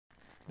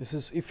This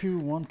is if you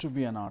want to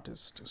be an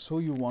artist, so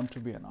you want to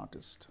be an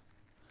artist.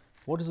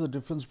 What is the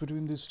difference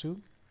between these two?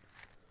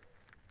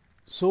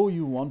 So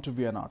you want to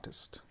be an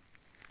artist.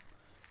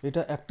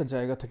 এটা একটা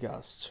জায়গা থেকে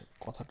আসছে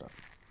কথাটা।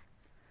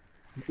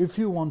 If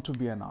you want to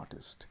be an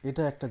artist,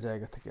 এটা একটা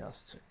জায়গা থেকে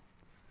আসছে।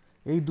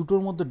 এই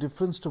দুটোর মধ্যে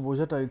ডিফারেন্সটা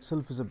বোঝাটা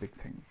itself is a big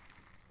thing.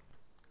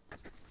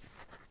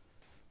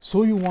 So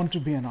you want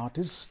to be an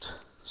artist.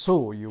 So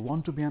you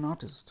want to be an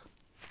artist.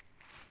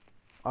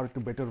 আর একটু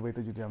বেটার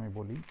ওয়েতে যদি আমি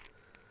বলি,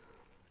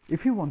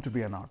 if you want to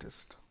be an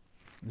artist,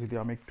 যদি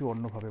আমি একটু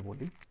অন্যভাবে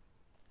বলি,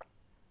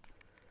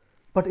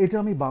 বাট এটা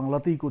আমি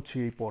বাংলাতেই করছি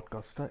এই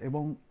পডকাস্টটা,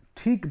 এবং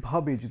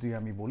ঠিকভাবে যদি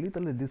আমি বলি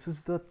তাহলে this is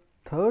the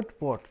third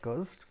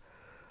podcast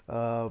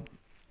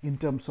in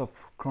terms of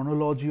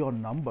chronology or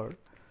number,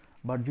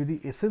 but যদি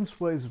এসেন্স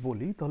ওয়াইজ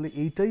বলি তাহলে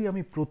এইটাই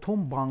আমি প্রথম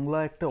বাংলা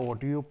একটা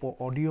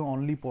অডিও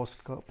অনলি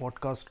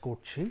পডকাস্ট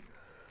করছি,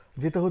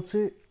 যেটা হচ্ছে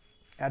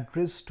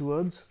address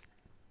towards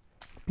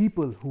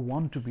people who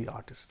want to B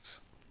artists.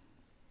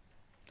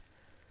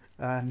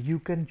 And you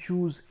can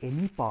choose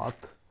any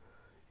path.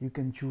 You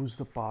can choose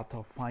the path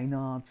of fine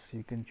arts,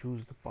 you can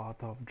choose the path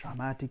of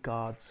dramatic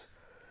arts,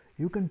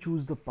 you can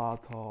choose the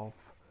path of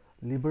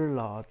liberal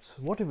arts,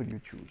 whatever you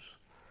choose.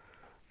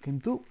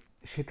 কিন্তু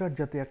সেটার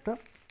যাতে একটা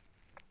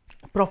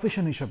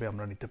profession হিসাবে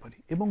আমরা নিতে পারি,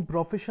 এবং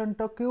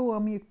প্রফেশনটাকেও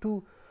আমি একটু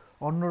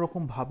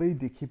অন্যরকমভাবেই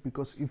দেখি,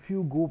 because if you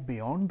go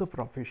beyond the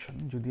profession,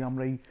 যদি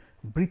আমরা এই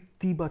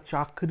বৃত্তি বা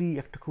চাকরি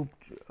একটা খুব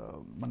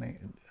মানে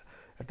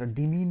একটা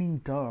ডিমিনিং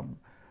টার্ম,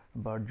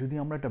 বাট যদি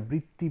আমরা একটা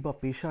বৃত্তি বা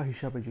পেশা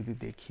হিসাবে যদি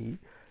দেখি,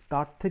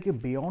 তার থেকে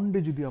বিয়ন্ডে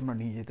যদি আমরা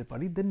নিয়ে যেতে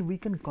পারি, then we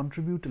can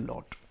contribute A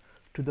lot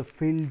to the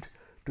field,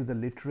 to the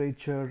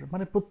literature.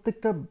 মানে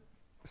প্রত্যেকটা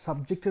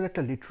সাবজেক্টের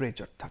একটা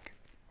লিটারেচার থাকে,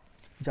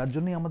 যার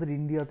জন্যই আমাদের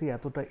ইন্ডিয়াতে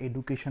এতটা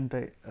এডুকেশনটা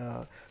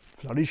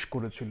ফ্লারিশ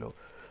করেছিল।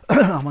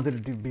 আমাদের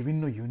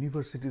বিভিন্ন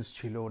ইউনিভার্সিটিস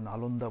ছিল,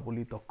 নালন্দা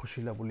বলি,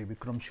 তক্ষশিলা বলি,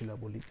 বিক্রমশিলা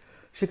বলি।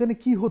 সেখানে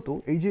কি হতো,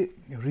 এই যে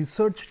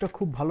রিসার্চটা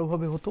খুব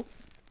ভালোভাবে হতো,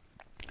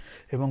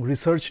 এবং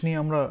রিসার্চ নিয়ে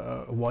আমরা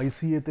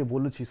ওয়াইসিএতে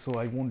বলেছি, so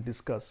I won't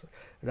discuss,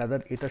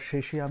 rather এটা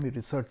শেষে আমি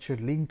রিসার্চের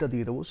লিঙ্কটা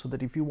দিয়ে দেবো, so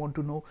that if you want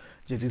to know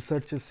যে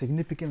রিসার্চের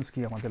সিগনিফিকেন্স কী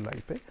আমাদের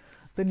লাইফে,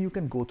 দেন you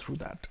can go through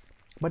that.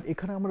 But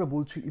এখানে আমরা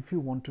বলছি, if you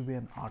want to be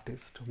an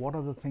artist, what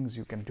are the things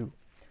you can do,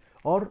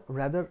 or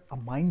rather a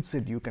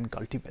mindset you can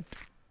cultivate.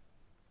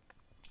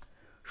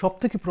 সব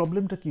থেকে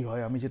প্রবলেমটা কী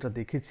হয়, আমি যেটা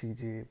দেখেছি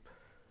যে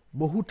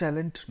বহু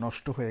ট্যালেন্ট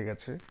নষ্ট হয়ে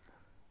গেছে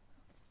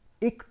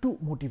একটু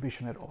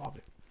মোটিভেশনের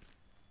অভাবে।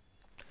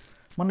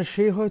 মানে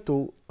সে হয়তো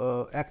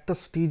একটা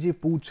স্টেজে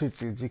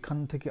পৌঁছেছে যেখান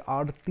থেকে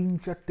আর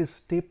 3-4টে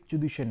স্টেপ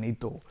যদি সে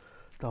নিত,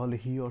 তাহলে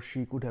he or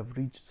she could have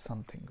reached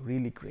something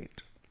really great.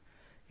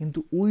 কিন্তু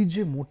ওই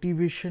যে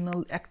মোটিভেশনাল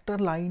একটা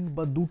লাইন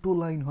বা দুটো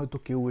লাইন হয়তো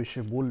কেউ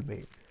এসে বলবে,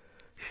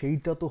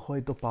 সেইটা তো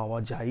হয়তো পাওয়া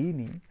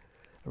যায়নি,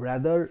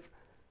 rather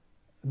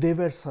they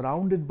were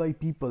surrounded by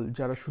people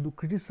যারা শুধু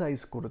ক্রিটিসাইজ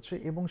করেছে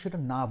এবং সেটা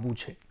না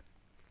বুঝে।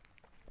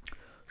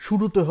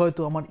 শুরুতে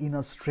হয়তো আমার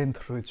ইনার স্ট্রেংথ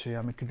রয়েছে,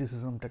 আমি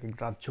ক্রিটিসিজমটাকে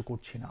গ্রাহ্য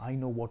করছি না, I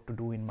know what to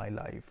do in my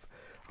life,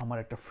 আমার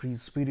একটা ফ্রি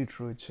স্পিরিট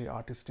রয়েছে,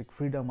 আর্টিস্টিক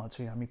ফ্রিডম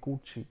আছে, আমি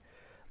করছি।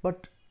 বাট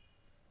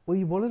ওই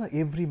বলে না,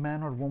 every man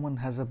or woman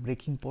has a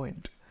breaking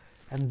point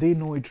and they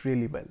no it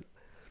really well.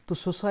 তো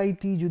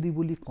সোসাইটি যদি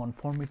বলি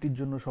কনফর্মিটির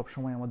জন্য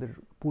সবসময় আমাদের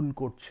পুল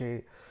করছে,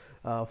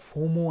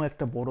 ফোমো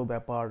একটা বড়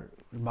ব্যাপার,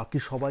 বাকি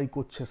সবাই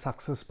করছে,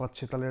 সাকসেস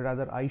পাচ্ছে, তাহলে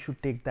rather I should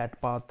take that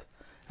path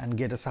and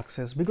get a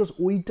success, because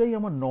ওইটাই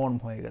আমার নর্ম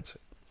হয়ে গেছে।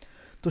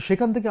 তো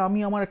সেখান থেকে আমি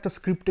আমার একটা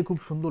স্ক্রিপ্টে খুব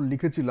সুন্দর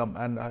লিখেছিলাম,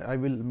 and I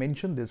will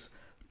mention this,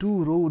 2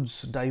 roads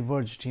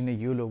diverged in a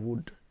yellow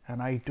wood and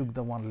I took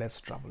the one less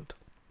traveled.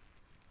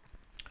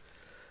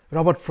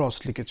 Robert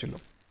frost লিখেছিল।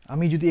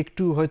 আমি যদি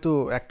একটু হয়তো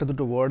একটা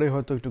দুটো ওয়ার্ডে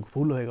হয়তো একটু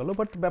ভুল হয়ে গেল,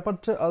 বাট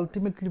ব্যাপারটা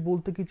আলটিমেটলি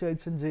বলতে কি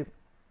চাইছেন যে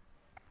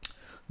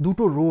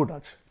দুটো রোড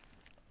আছে।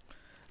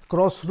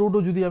 ক্রস রোডও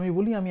যদি আমি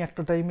বলি, আমি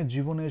একটা টাইমে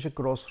জীবনে এসে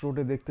ক্রস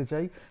রোডে দেখতে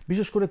চাই,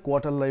 বিশেষ করে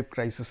কোয়ার্টার লাইফ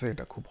ক্রাইসিসে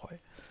এটা খুব হয়।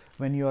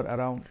 when you are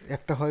around,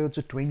 একটা হয়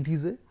হচ্ছে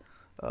 20s-এ,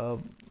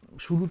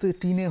 শুরুতে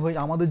টিনে হয়ে,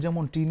 আমাদের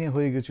যেমন টিনে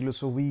হয়ে গেছিলো,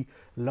 so we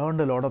learned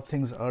a lot of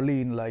things early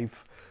in life,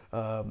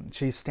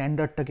 সেই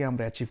স্ট্যান্ডার্ডটাকে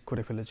আমরা অ্যাচিভ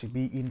করে ফেলেছি,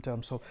 বি ইন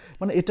টার্মস অফ,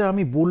 মানে এটা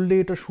আমি বললে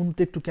এটা শুনতে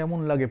একটু কেমন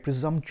লাগে,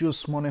 প্রিজাম্পচুয়াস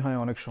মনে হয়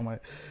অনেক সময়,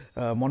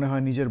 মনে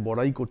হয় নিজের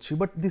বড়াই করছি,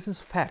 but this is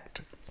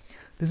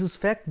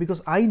fact, because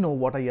I know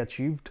what I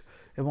achieved,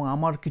 এবং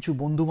আমার কিছু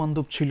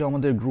বন্ধুবান্ধব ছিল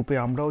আমাদের গ্রুপে,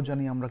 আমরাও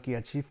জানি আমরা কি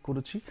অ্যাচিভ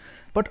করেছি,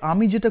 বাট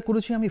আমি যেটা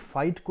করেছি আমি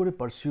ফাইট করে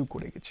পারসিউ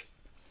করে গেছি।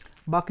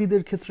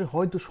 বাকিদের ক্ষেত্রে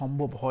হয়তো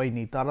সম্ভব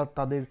হয়নি, তারা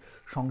তাদের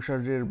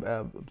সংসারের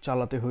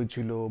চালাতে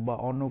হয়েছিল, বা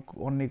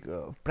অনেক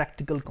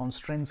প্র্যাকটিক্যাল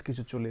কনস্ট্রেন্টস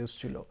কিছু চলে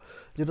এসেছিল,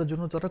 যেটার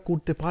জন্য তারা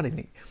করতে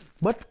পারেনি।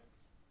 বাট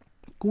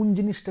কোন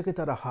জিনিসটাকে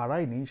তারা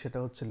হারায়নি, সেটা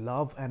হচ্ছে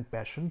love and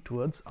passion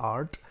towards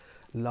art,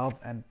 love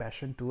and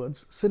passion towards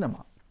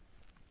cinema.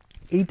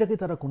 এইটাকে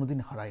তারা কোনোদিন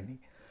হারায়নি।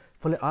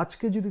 ফলে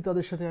আজকে যদি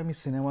তাদের সাথে আমি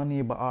সিনেমা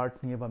নিয়ে বা আর্ট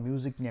নিয়ে বা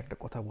মিউজিক নিয়ে একটা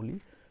কথা বলি,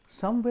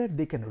 somewhere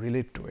they can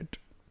relate to it.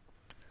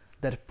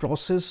 That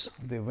process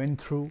they went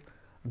through,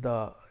 the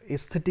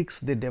aesthetics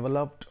they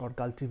developed or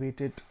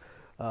cultivated,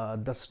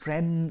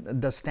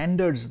 the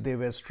standards they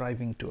were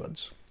striving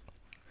towards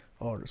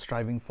or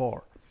striving for.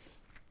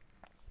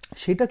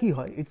 সেটা কি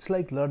হয়, it's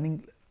like learning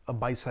a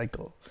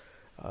bicycle,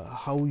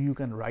 how you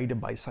can ride A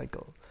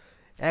bicycle.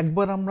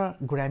 একবার আমরা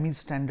Grammy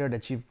standard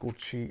achieve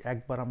করছি,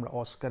 একবার আমরা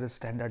অস্কারের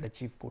standard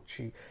achieve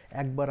করছি,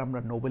 একবার আমরা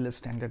নোবেলের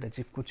স্ট্যান্ডার্ড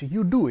অ্যাচিভ করছি,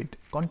 you do it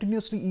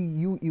continuously,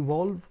 you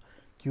evolve,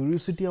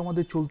 curiosity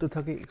আমাদের চলতে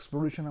থাকে,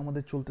 এক্সপ্লোরেশন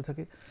আমাদের চলতে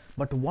থাকে,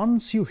 but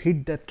once you hit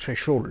that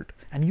threshold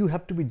and you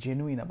have to B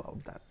genuine about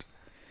that.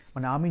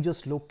 মানে আমি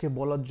জাস্ট লোককে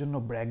বলার জন্য,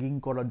 ব্র্যাগিং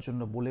করার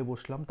জন্য বলে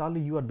বসলাম, তাহলে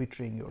you R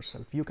বিট্রেইং your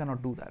self, you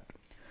cannot do that.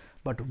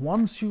 But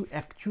once you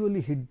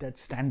actually hit that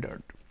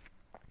standard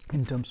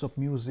in terms of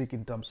music,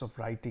 in terms of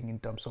writing, in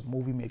terms of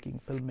movie making,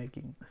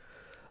 filmmaking,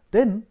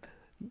 then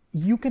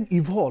you can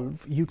evolve,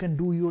 you can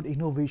do your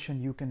innovation,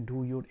 you can do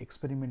your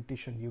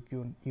experimentation,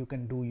 you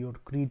can do your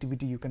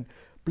creativity, you can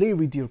play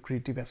with your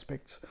creative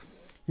aspects,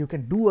 you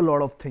can do a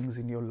lot of things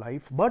in your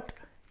life, but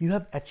you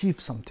have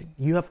achieved something,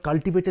 you have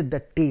cultivated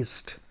that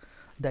taste,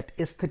 that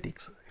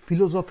aesthetics.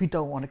 Philosophy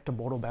টাও অনেকটা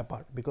বড়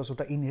ব্যাপার, because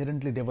ওটা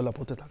inherently develop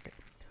হতে থাকে।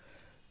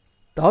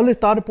 তাহলে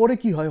তারপরে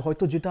কি হয়,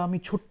 হয়তো যেটা আমি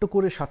ছোট্ট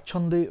করে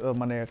স্বাচ্ছন্দ্যে,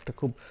 মানে একটা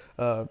খুব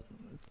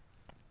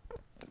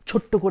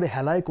ছোট্ট করে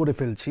হেলায় করে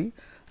ফেলছি,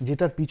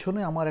 যেটার পিছনে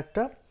আমার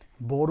একটা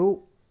বড়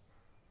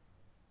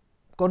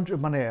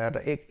মানে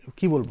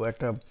কি বলবো,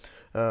 একটা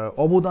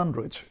অবদান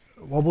রয়েছে।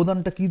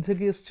 অবদানটা কি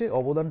থেকে এসছে?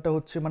 অবদানটা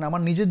হচ্ছে, মানে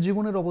আমার নিজের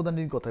জীবনের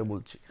অবদানের কথাই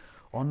বলছি,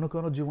 অন্য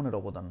কারো জীবনের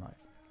অবদান নয়।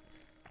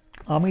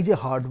 আমি যে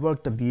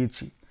হার্ডওয়ার্কটা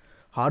দিয়েছি,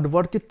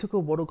 হার্ডওয়ার্কের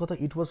থেকেও বড় কথা,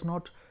 ইট was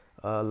not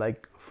like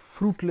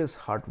fruitless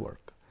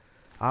hard work.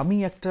 আমি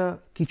একটা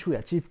কিছু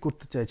অ্যাচিভ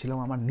করতে চাইছিলাম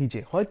আমার নিজে,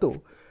 হয়তো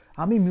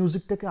আমি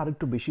মিউজিকটাকে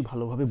আরেকটু বেশি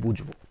ভালোভাবে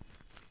বুঝবো,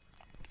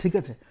 ঠিক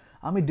আছে,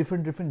 আমি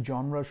ডিফারেন্ট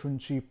জনরা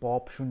শুনছি,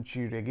 পপ শুনছি,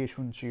 রেগে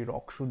শুনছি,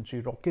 রক শুনছি,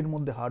 রকের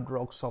মধ্যে hard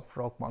rock, soft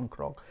rock, punk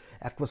rock,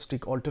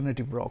 acoustic,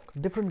 alternative rock,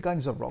 different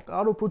kinds of rock,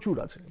 আরও প্রচুর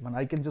আছে, মানে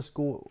I can just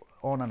go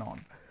on and on.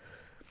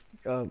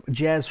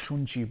 Jazz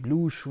শুনছি,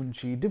 ব্লুজ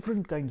শুনছি,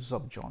 different kinds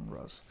of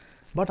genres,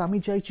 but আমি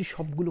চাইছি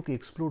সবগুলোকে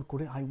এক্সপ্লোর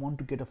করে, I want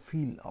to get a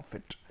feel of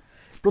it.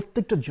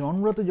 প্রত্যেকটা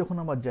জনরাতে যখন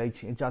আমার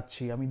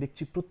যাচ্ছি, আমি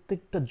দেখছি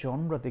প্রত্যেকটা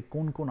জনরাতে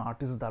কোন কোন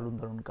আর্টিস্ট দারুণ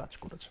দারুণ কাজ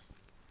করেছে,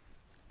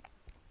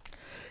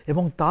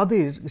 এবং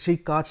তাদের সেই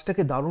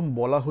কাজটাকে দারুণ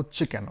বলা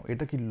হচ্ছে কেন?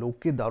 এটা কি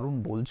লোকে দারুণ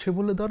বলছে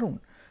বলে দারুণ,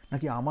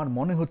 নাকি আমার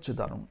মনে হচ্ছে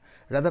দারুণ?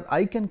 Rather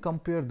I can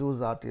compare those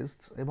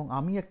artists, এবং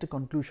আমি একটা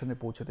কনক্লুশনে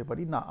পৌঁছাতে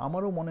পারি, না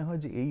আমারও মনে হয়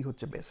যে এই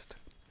হচ্ছে বেস্ট,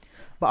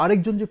 বা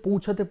আরেকজন যে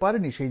পৌঁছাতে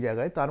পারেনি সেই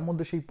জায়গায়, তার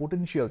মধ্যে সেই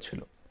পোটেনশিয়াল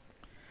ছিল,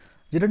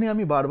 যেটা নিয়ে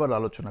আমি বারবার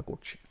আলোচনা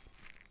করছি।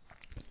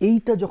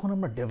 এইটা যখন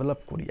আমরা ডেভেলপ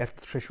করি,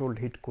 একটা থ্রেশহোল্ড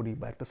হিট করি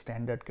বা একটা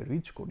স্ট্যান্ডার্ডকে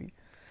রিচ করি,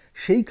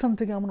 সেইখান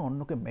থেকে আমরা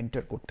অন্যকে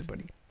মেন্টর করতে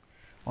পারি,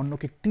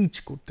 অন্যকে টিচ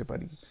করতে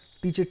পারি।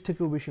 টিচের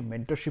থেকেও বেশি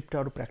মেন্টরশিপটা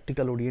আরও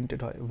প্র্যাকটিক্যাল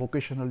ওরিয়েন্টেড হয়,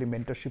 ভোকেশনালি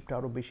মেন্টরশিপটা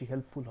আরও বেশি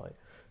হেল্পফুল হয়।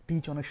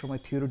 টিচ অনেক সময়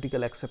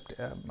থিওরিটিক্যাল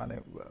মানে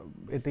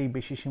এতেই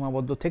বেশি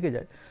সীমাবদ্ধ থেকে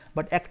যায়,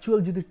 বাট অ্যাকচুয়াল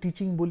যদি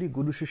টিচিং বলি,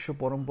 গুরু শিষ্য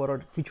পরম্পরার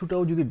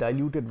কিছুটাও যদি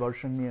ডাইলিউটেড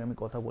ভার্সন নিয়ে আমি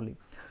কথা বলি,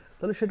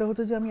 তাহলে সেটা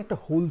হচ্ছে যে আমি একটা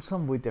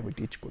হোলসাম ওয়েতে আমি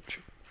টিচ করছি।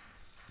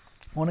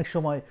 অনেক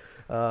সময়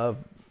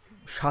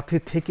সাথে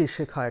থেকে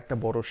শেখা একটা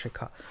বড়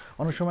শেখা,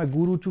 অনেক সময়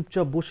গুরু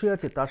চুপচাপ বসে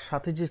আছে, তার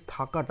সাথে যে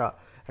থাকাটা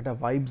একটা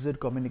ভাইবসের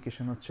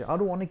কমিউনিকেশন হচ্ছে,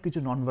 আরও অনেক কিছু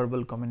নন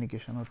ভার্বাল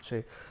কমিউনিকেশন হচ্ছে,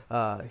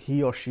 he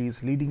or she is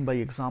leading by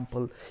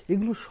example,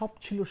 এগুলো সব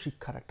ছিল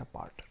শিক্ষার একটা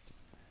পার্ট।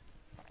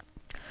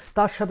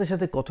 তার সাথে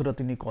সাথে কতটা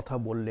তিনি কথা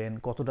বললেন,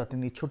 কতটা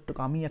তিনি ছোট্ট,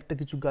 আমি একটা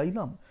কিছু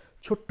গাইলাম,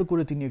 ছোট্ট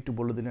করে তিনি একটু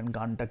বলে দিলেন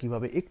গানটা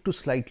কীভাবে একটু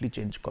স্লাইটলি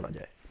চেঞ্জ করা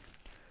যায়।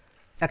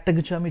 একটা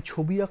কিছু আমি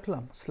ছবি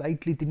আঁকলাম,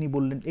 স্লাইটলি তিনি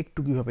বললেন একটু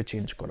কীভাবে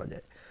চেঞ্জ করা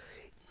যায়।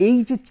 এই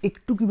যে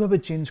একটু কীভাবে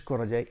চেঞ্জ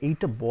করা যায়,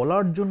 এইটা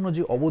বলার জন্য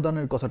যে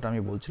অবদানের কথাটা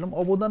আমি বলছিলাম,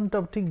 অবদানটা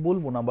ঠিক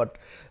বলবো না, বাট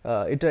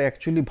এটা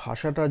অ্যাকচুয়ালি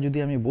ভাষাটা যদি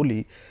আমি বলি,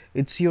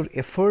 it's your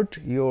effort,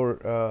 your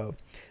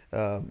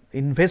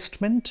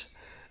investment,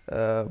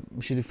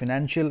 যদি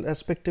ফিনান্সিয়াল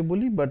অ্যাসপেক্টে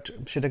বলি, বাট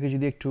সেটাকে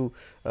যদি একটু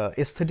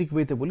এস্থেটিক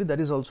ওয়েতে বলি, that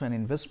is also an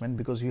investment,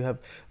 because you have,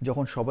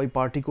 যখন সবাই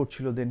পার্টি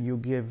করছিল, দেন you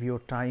gave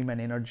your time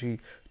and energy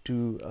two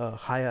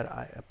higher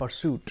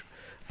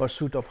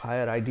pursuit of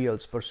higher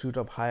ideals, pursuit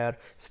of higher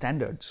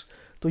standards.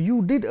 So you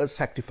did a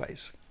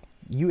sacrifice,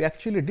 you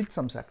actually did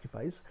some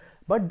sacrifice,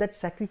 but that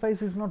sacrifice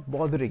is not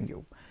bothering you,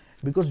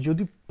 because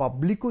যদি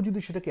পাবলিকও যদি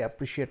সেটাকে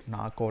appreciate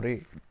না করে,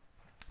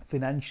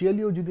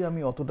 ফিনান্সিয়ালিও যদি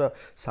আমি অতটা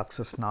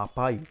success না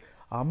পাই,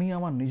 আমি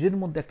আমার নিজের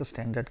মধ্যে একটা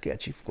স্ট্যান্ডার্ডকে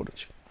অ্যাচিভ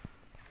করেছি,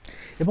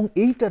 এবং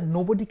এইটা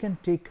নোবডি ক্যান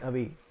টেক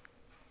অ্যাওয়ে।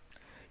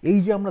 এই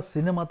যে আমরা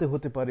সিনেমাতে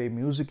হতে পারে,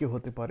 মিউজিকে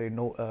হতে পারে,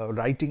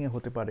 রাইটিংয়ে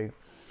হতে পারে,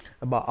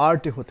 বা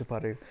আর্টে হতে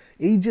পারে,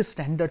 এই যে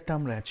স্ট্যান্ডার্ডটা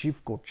আমরা অ্যাচিভ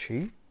করছি,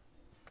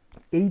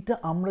 এইটা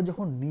আমরা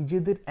যখন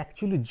নিজেদের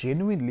অ্যাকচুয়ালি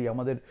জেনুইনলি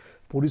আমাদের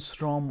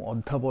পরিশ্রম,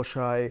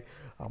 অধ্যাবসায়,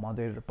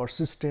 আমাদের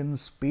persistence,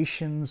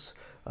 patience,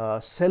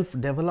 self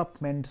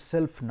development,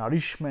 self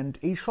nourishment,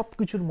 এই সব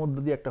কিছুর মধ্য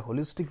দিয়ে একটা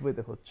হোলিস্টিক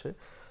ওয়েতে হচ্ছে,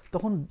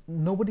 তখন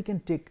nobody can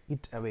take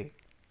it away.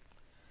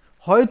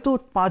 হয়তো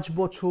 5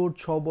 বছর,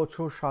 6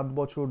 বছর, 7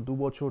 বছর, 2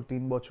 বছর,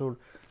 3 বছর,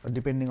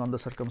 ডিপেন্ডিং অন দ্য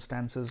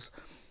সার্কামস্ট্যান্সেস,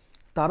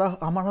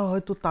 আমরা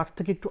হয়তো তার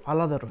থেকে একটু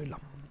আলাদা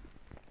রইলাম,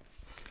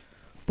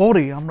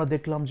 পরে আমরা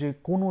দেখলাম যে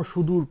কোনো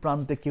সুদূর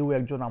প্রান্তে কেউ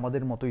একজন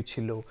আমাদের মতোই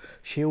ছিল,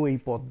 সেও এই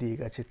পথ দিয়ে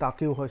গেছে,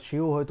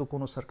 সেও হয়তো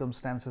কোনো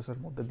সার্কামস্ট্যান্সেসের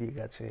মধ্যে দিয়ে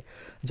গেছে,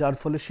 যার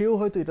ফলে সেও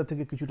হয়তো এটা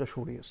থেকে কিছুটা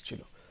সরে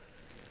এসেছিল।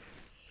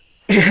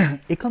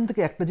 এখান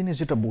থেকে একটা জিনিস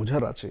যেটা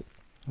বোঝার আছে,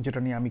 যেটা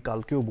নিয়ে আমি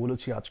কালকেও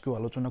বলেছি, আজকেও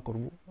আলোচনা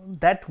করব,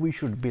 দ্যাট উই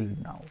শুড বিল্ড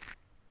নাও।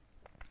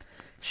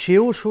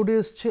 সেও সরে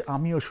এসছে,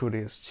 আমিও সরে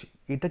এসছি।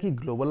 এটা কি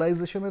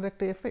গ্লোবালাইজেশনের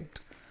একটা এফেক্ট?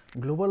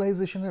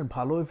 গ্লোবালাইজেশনের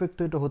ভালো এফেক্ট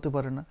তো এটা হতে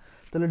পারে না।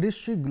 তাহলে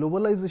নিশ্চয়ই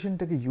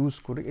গ্লোবালাইজেশনটাকে ইউজ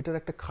করে এটার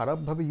একটা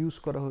খারাপভাবে ইউজ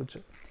করা হয়েছে।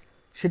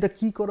 সেটা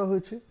কি করা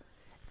হয়েছে?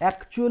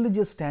 অ্যাকচুয়ালি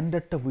যে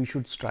স্ট্যান্ডার্ডটা উই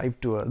শুড স্ট্রাইভ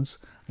টুয়ার্ডস,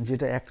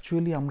 যেটা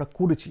অ্যাকচুয়ালি আমরা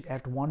করেছি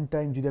অ্যাট ওয়ান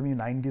টাইম, যদি আমি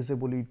 90s-এ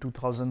বলি,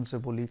 2000s-এ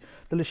বলি,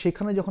 তাহলে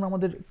সেখানে যখন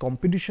আমাদের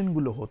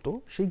কম্পিটিশনগুলো হতো,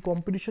 সেই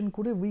কম্পিটিশন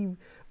করে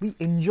উই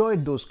এনজয়েড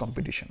দোজ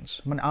কম্পিটিশনস।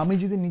 মানে আমি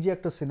যদি নিজে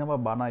একটা সিনেমা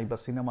বানাই বা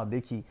সিনেমা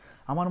দেখি,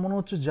 আমার মনে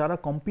হচ্ছে যারা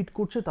কম্পিট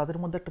করছে তাদের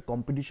মধ্যে একটা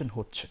কম্পিটিশন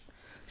হচ্ছে,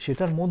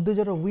 সেটার মধ্যে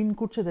যারা উইন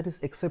করছে দ্যাট ইজ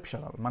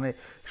এক্সেপশনাল। মানে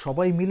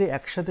সবাই মিলে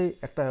একসাথে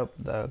একটা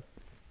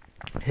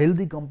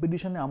হেলদি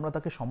কম্পিটিশনে আমরা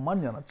তাকে সম্মান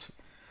জানাচ্ছি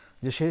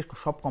যে সে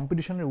সব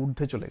কম্পিটিশনের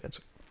ঊর্ধ্বে চলে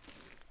গেছে।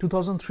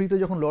 2003-তে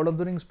যখন লর্ড অফ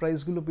দ্য রিংস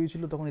প্রাইজগুলো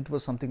পেয়েছিল, তখন ইট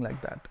was something like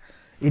that.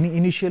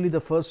 Initially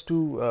the first to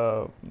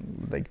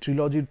like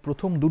ট্রিলজির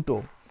প্রথম দুটো,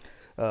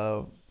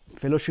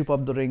 fellowship of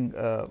the ring,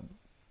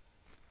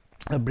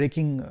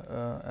 breaking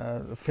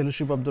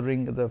fellowship of the ring,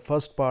 the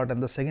first part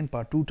and the second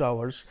part, two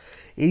towers,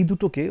 এই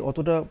দুটোকে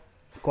অতটা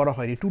করা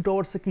হয়নি। Two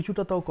টাওয়ার্সে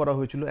কিছুটা তাও করা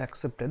হয়েছিল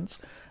অ্যাকসেপ্টেন্স,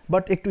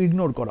 বাট একটু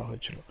ইগনোর করা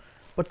হয়েছিল।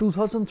 বাট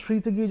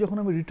 2003-তে গিয়ে যখন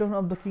আমি রিটার্ন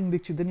অফ দ্য কিং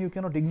দেখছি, দেন you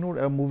cannot ignore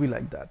a movie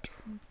like that.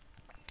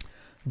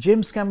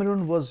 James Cameron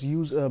was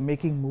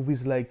making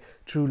movies like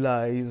true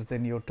lies,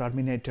 then your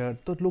terminator.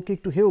 তো লোকে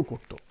একটু হেও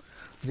করতো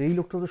যে এই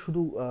লোকটা তো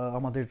শুধু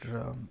আমাদের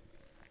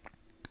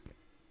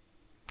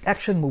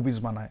অ্যাকশন মুভিজ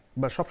বানায়,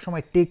 বা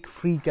সবসময় টেক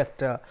ফ্রিক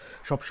একটা,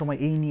 সবসময়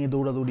এই নিয়ে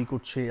দৌড়াদৌড়ি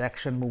করছে,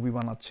 অ্যাকশন মুভি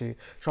বানাচ্ছে,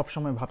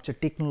 সবসময় ভাবছে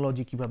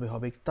টেকনোলজি কীভাবে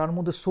হবে, তার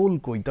মধ্যে সোল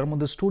কই, তার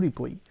মধ্যে স্টোরি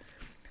কই।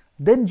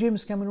 দেন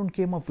James Cameron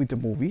came up with a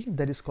movie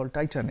that is called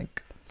Titanic.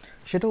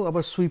 সেটাও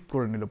আবার সুইপ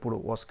করে নিল পুরো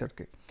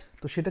অস্কারকে।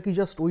 তো সেটা কি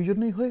জাস্ট ওই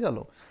জন্যই হয়ে গেল?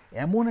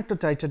 এমন একটা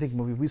Titanic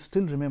movie, we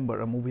still remember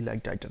a movie like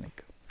Titanic.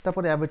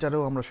 তারপরে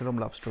অ্যাভেটারেও আমরা সেরকম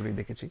লাভ স্টোরি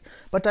দেখেছি,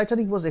 but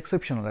Titanic was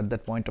exceptional at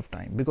that point of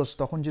time, because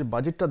তখন যে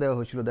বাজেটটা দেওয়া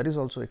হয়েছিল that is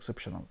also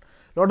exceptional.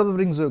 Lord of the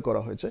রিংসও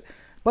করা হয়েছে।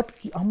 বাট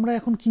আমরা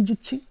এখন কি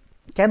জিতছি?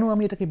 কেন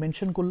আমি এটাকে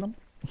মেনশন করলাম?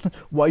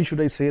 Why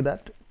should I say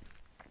that?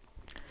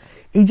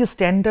 এই যে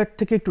স্ট্যান্ডার্ড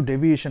থেকে একটু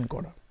ডেভিয়েশন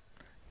করা,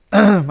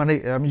 মানে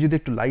আমি যদি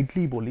একটু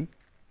লাইটলি বলি,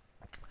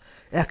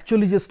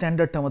 অ্যাকচুয়ালি যে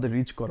স্ট্যান্ডার্ডটা আমাদের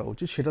রিচ করা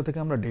উচিত সেটা থেকে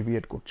আমরা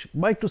ডেভিয়েট করছি,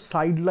 বা একটু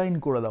সাইডলাইন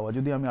করে দেওয়া,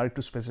 যদি আমি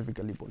আরেকটু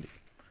স্পেসিফিক্যালি বলি,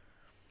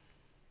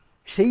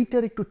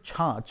 সেইটার একটু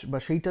ছাঁচ বা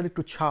সেইটার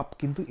একটু ছাপ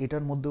কিন্তু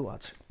এটার মধ্যেও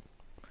আছে।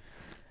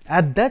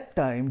 অ্যাট দ্যাট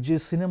টাইম যে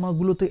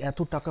সিনেমাগুলোতে এত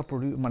টাকা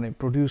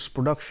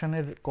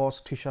প্রোডাকশনের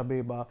কস্ট হিসাবে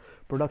বা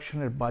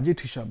প্রোডাকশনের বাজেট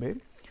হিসাবে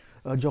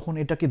যখন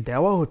এটাকে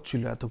দেওয়া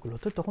হচ্ছিল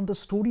এতগুলোতে, তখন দ্য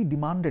স্টোরি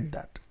ডিমান্ডেড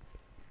দ্যাট,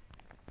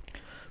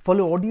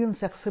 ফলে অডিয়েন্স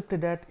অ্যাকসেপ্টেড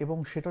দ্যাট, এবং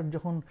সেটার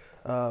যখন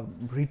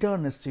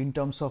রিটার্ন এসছে in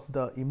terms of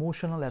the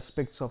emotional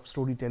aspects of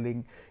story telling,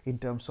 in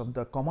terms of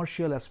the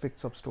commercial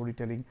aspects of story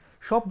telling,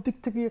 সব দিক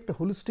থেকেই একটা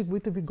হোলিস্টিক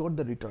ওয়েতে we got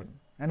the return,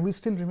 and we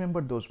still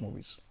remember those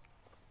movies.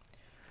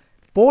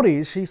 পরে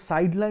সেই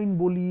সাইডলাইন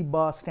বলি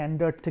বা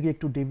স্ট্যান্ডার্ড থেকে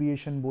একটু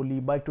ডেভিয়েশন বলি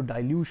বা একটু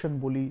ডাইলিউশন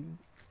বলি,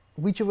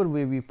 which ever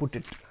way we put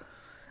it,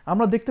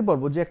 আমরা দেখতে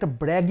পারবো যে একটা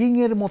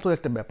ব্র্যাগিংয়ের মতো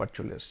একটা ব্যাপার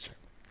চলে এসছে,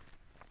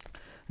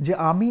 যে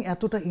আমি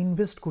এতটা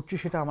ইনভেস্ট করছি,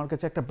 সেটা আমার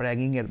কাছে একটা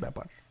ব্র্যাগিংয়ের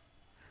ব্যাপার,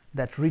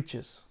 দ্যাট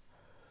রিচেস।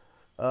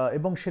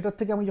 এবং সেটার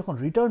থেকে আমি যখন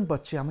রিটার্ন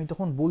পাচ্ছি, আমি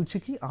তখন বলছি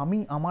কি, আমি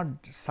আমার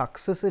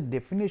সাকসেসের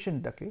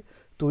ডেফিনেশনটাকে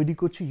তৈরি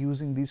করছি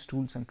using this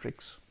tools and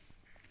tricks.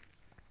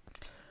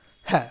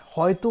 হ্যাঁ,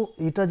 হয়তো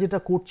এটা যেটা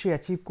করছে,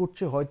 অ্যাচিভ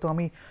করছে, হয়তো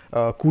আমি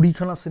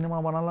 20খানা সিনেমা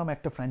বানালাম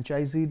একটা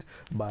ফ্র্যাঞ্চাইজির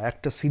বা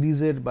একটা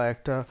সিরিজের বা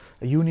একটা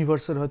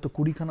ইউনিভার্সের, হয়তো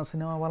 20খানা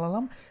সিনেমা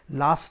বানালাম,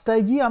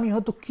 লাস্টটায় গিয়ে আমি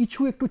হয়তো কিছু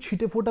একটু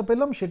ছিটে ফোটা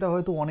পেলাম, সেটা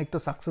হয়তো অনেকটা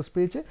সাকসেস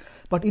পেয়েছে,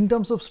 but in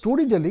terms of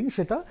story telling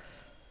সেটা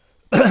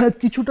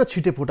কিছুটা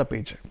ছিটে ফোটা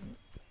পেয়েছে,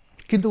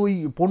 কিন্তু ওই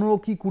 15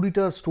 কি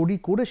 20টা স্টোরি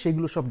করে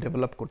সেগুলো সব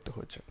ডেভেলপ করতে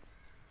হয়েছে।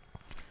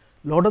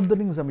 লর্ড অফ দ্য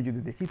রিংস আমি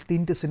যদি দেখি,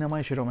 3টে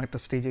সিনেমায় সেরকম একটা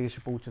স্টেজে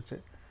এসে পৌঁছেছে।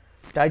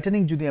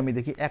 টাইটানিক যদি আমি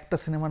দেখি, একটা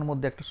সিনেমার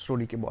মধ্যে একটা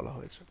স্টোরিকে বলা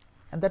হয়েছে,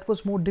 and that was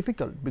more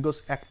difficult, because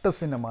একটা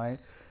সিনেমায়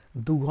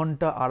 2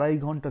 ঘন্টা, 2.5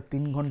 ঘন্টা,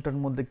 3 ঘন্টার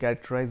মধ্যে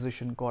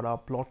ক্যারেক্টারাইজেশন করা,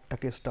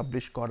 প্লটটাকে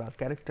এস্টাবলিশ করা,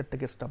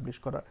 ক্যারেক্টারটাকে এস্টাবলিশ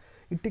করা,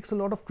 it takes A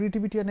lot of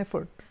creativity and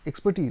effort,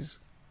 expertise.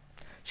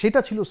 সেটা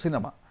ছিল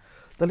সিনেমা।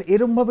 তাহলে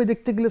এরমভাবে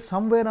দেখতে গেলে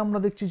সামওয়্যার আমরা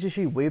দেখছি যে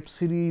সেই ওয়েব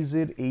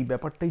সিরিজের এই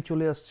ব্যাপারটাই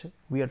চলে আসছে,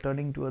 we are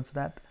turning towards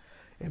that.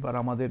 এবার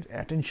আমাদের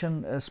অ্যাটেনশন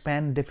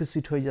স্প্যান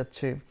ডেফিসিট হয়ে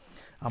যাচ্ছে,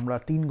 আমরা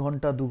 3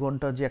 ঘন্টা 2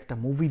 ঘন্টা যে একটা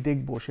মুভি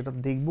দেখবো, সেটা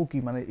দেখবো কি,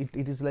 মানে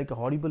it is like a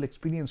horrible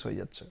experience হয়ে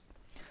যাচ্ছে।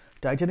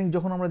 টাইটানিক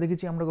যখন আমরা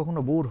দেখেছি, আমরা কখনো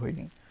বোর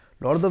হইনি।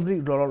 লর্ড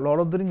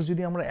অফ দ্য রিংস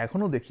যদি আমরা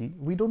এখনও দেখি,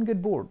 we don't get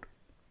board,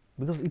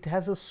 because it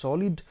has a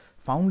solid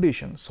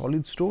foundation,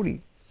 solid story,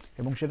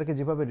 এবং সেটাকে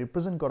যেভাবে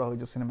রিপ্রেজেন্ট করা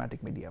হয়েছে সিনেম্যাটিক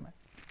মিডিয়ামে,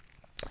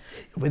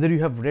 whether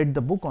you have read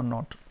the book or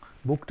not,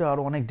 বুকটা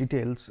আরও অনেক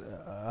ডিটেলস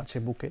আছে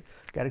বুকে,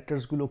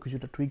 ক্যারেক্টার্সগুলো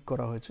কিছুটা টুইক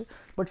করা হয়েছে,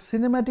 বাট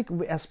সিনেম্যাটিক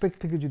অ্যাসপেক্ট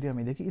থেকে যদি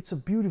আমি দেখি ইটস এ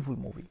বিউটিফুল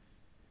মুভি।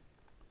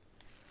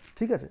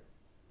 ঠিক আছে,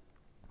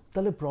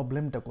 তাহলে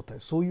প্রবলেমটা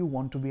কোথায়? So you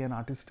want to be an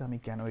artist, আমি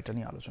কেন এটা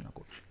নিয়ে আলোচনা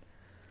করছি?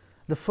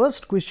 The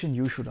first question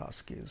you should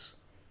ask is,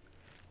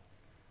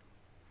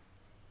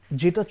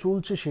 যেটা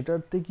চলছে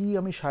সেটাতে কি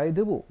আমি সায়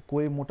দেবো,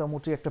 কয়ে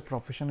মোটামুটি একটা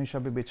প্রফেশন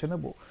হিসাবে বেছে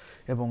নেব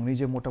এবং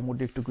নিজে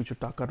মোটামুটি একটু কিছু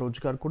টাকা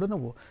রোজগার করে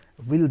নেব?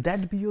 Will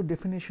that B your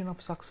definition of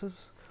success?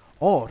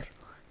 Or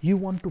you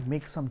want to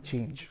make some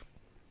change?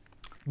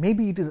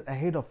 Maybe it is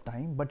ahead of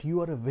time, but you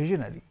are a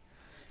visionary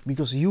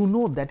because you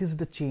know that is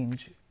the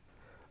change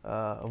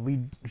we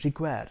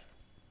require.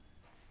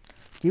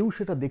 কেউ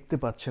সেটা দেখতে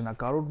পাচ্ছে না,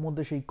 কারোর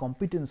মধ্যে সেই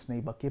competence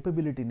নেই বা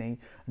ক্যাপাবিলিটি নেই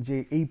যে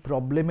এই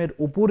প্রবলেমের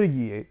ওপরে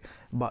গিয়ে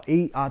বা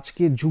এই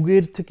আজকে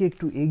যুগের থেকে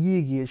একটু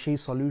এগিয়ে গিয়ে সেই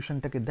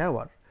সলিউশনটাকে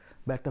দেওয়ার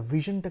বা একটা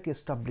ভিশনটাকে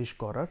এস্টাবলিশ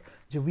করার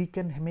যে we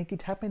can make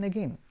it happen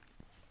again.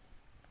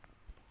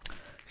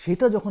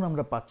 সেটা যখন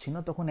আমরা পাচ্ছি না,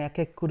 তখন এক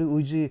এক করে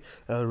ওই যে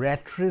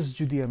র্যাট রেস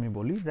যদি আমি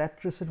বলি, র্যাট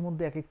রেসের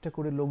মধ্যে এক একটা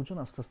করে লোকজন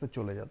আস্তে আস্তে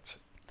চলে যাচ্ছে।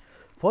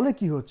 ফলে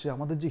কি হচ্ছে,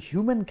 আমাদের যে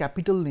হিউম্যান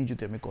ক্যাপিটাল নিয়ে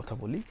যদি আমি কথা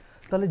বলি,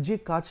 তাহলে যে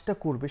কাজটা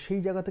করবে সেই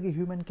জায়গা থেকে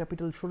হিউম্যান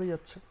ক্যাপিটাল সরে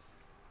যাচ্ছে।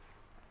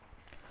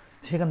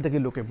 সেখান থেকে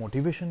লোকে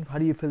মোটিভেশন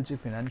হারিয়ে ফেলছে,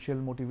 ফিনান্সিয়াল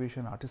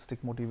মোটিভেশন, আর্টিস্টিক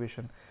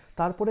মোটিভেশন।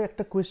 তারপরে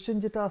একটা কোয়েশ্চেন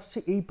যেটা আসছে,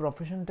 এই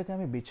প্রফেশনটাকে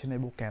আমি বেছে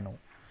নেব কেন?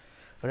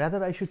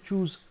 Rather I should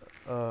choose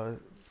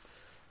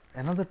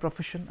another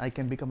profession. I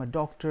can become a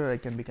doctor, I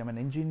can become an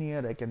engineer,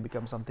 I can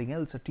become something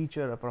else, a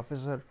teacher, a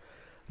professor,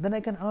 then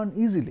I can earn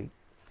easily.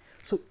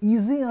 So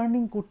easy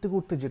earning করতে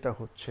করতে যেটা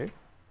হচ্ছে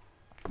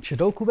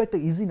সেটাও খুব একটা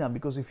easy না,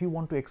 because if you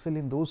want to excel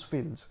in those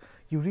fields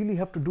you really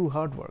have to do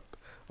hard work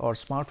or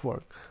smart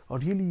work, or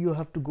really you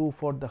have to go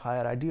for the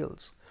higher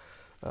ideals,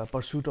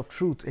 pursuit of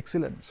truth,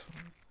 excellence.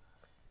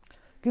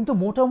 কিন্তু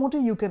মোটামুটি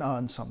you can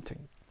earn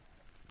something.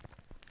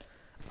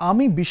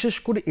 আমি বিশেষ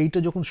করে এইটা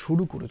যখন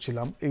শুরু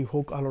করেছিলাম, এই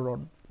হোক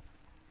আলোড়ন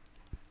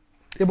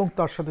এবং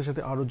তার সাথে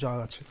সাথে আরও যা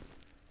আছে,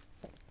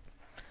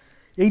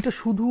 এইটা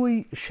শুধু ওই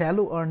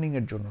শ্যালো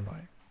আর্নিংয়ের জন্য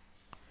নয়।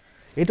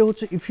 এটা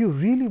হচ্ছে if you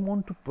really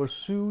want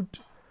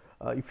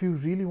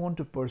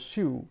to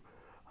pursue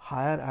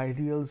higher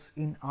ideals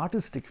in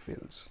artistic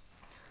fields,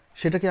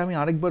 সেটাকে আমি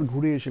আরেকবার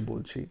ঘুরে এসে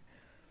বলছি,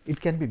 it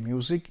can be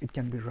music, it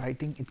can be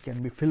writing, it can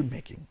be film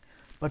making,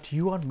 but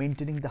you R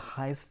maintaining the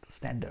highest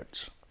standards.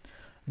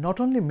 Not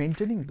only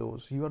maintaining those,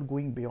 you are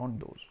going beyond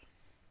those.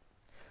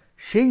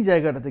 সেই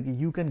জায়গাটা থেকে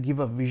you can give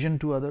a vision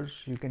to others,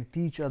 you can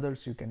teach others,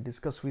 you can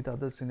discuss with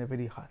others in a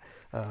very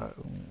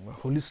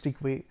holistic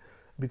way,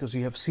 because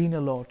you have seen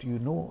a lot, you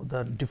know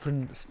the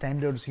different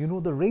standards, you know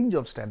the range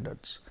of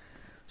standards.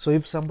 So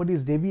if somebody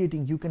is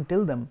deviating, you can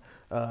tell them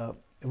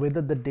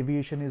whether the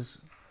deviation is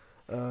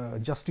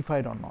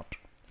justified or not.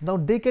 Now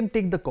they can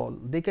take the call,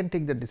 they can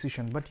take the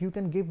decision, but you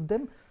can give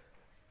them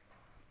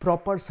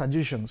proper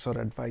suggestions or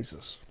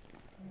advices,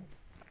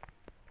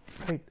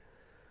 right?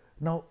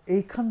 নাও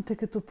এইখান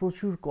থেকে তো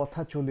প্রচুর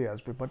কথা চলে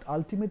আসবে, but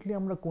ultimately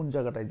আমরা কোন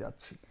জায়গাটায়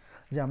যাচ্ছি,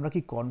 যে আমরা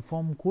কি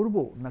কনফার্ম করব,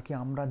 নাকি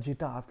আমরা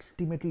যেটা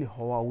আলটিমেটলি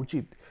হওয়া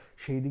উচিত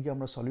সেই দিকে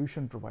আমরা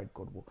সলিউশন প্রোভাইড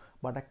করব,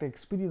 বাট একটা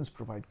এক্সপিরিয়েন্স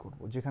প্রোভাইড করব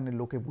যেখানে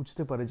লোকে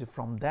বুঝতে পারে যে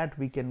from that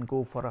we can go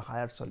for a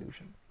higher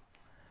solution.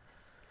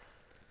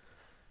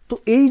 তো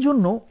এই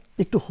জন্য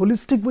একটু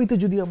হোলিস্টিক ওয়েতে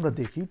যদি আমরা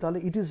দেখি, তাহলে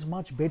ইট ইজ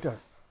মাচ বেটার।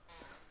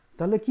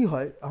 তাহলে কি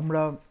হয়,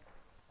 আমরা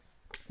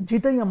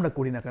যেটাই আমরা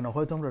করি না কেন,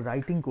 হয়তো আমরা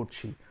রাইটিং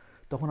করছি,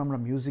 তখন আমরা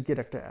মিউজিকের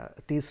একটা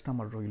টেস্ট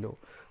আমার রইল,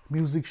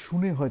 মিউজিক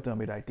শুনে হয়তো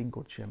আমি রাইটিং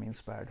করছি, আমি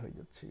ইন্সপায়ার্ড হয়ে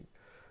যাচ্ছি,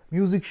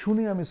 মিউজিক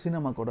শুনে আমি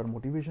সিনেমা করার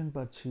মোটিভেশন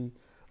পাচ্ছি,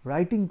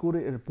 রাইটিং করে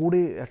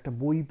পড়ে একটা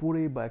বই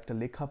পড়ে বা একটা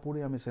লেখা পড়ে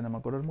আমি সিনেমা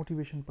করার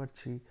মোটিভেশন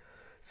পাচ্ছি,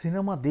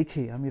 সিনেমা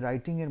দেখে আমি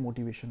রাইটিংয়ের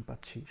মোটিভেশন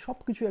পাচ্ছি, সব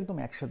কিছু একদম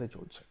একসাথে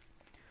চলছে।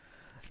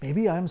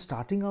 Maybe I am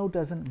starting out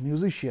as a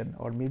musician,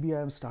 or maybe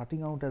I am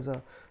starting out as a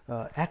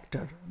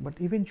actor, but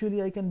eventually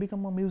I can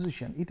become a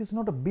musician. It is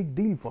not a big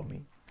deal for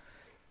me.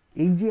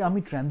 এই যে আমি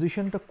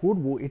ট্রানজিশনটা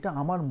করব, এটা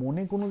আমার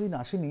মনে কোনো দিন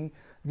আসেনি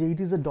যে it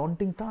is a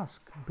daunting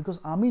task, because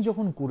আমি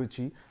যখন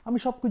করেছি আমি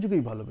সব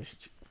কিছুকেই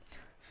ভালোবেসেছি।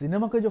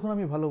 সিনেমাকে যখন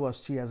আমি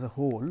ভালোবাসছি অ্যাজ এ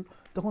হোল,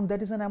 তখন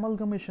দ্যাট ইজ অ্যান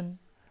অ্যামালগামেশন।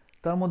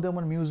 তার মধ্যে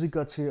আমার মিউজিক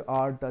আছে,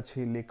 আর্ট আছে,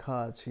 লেখা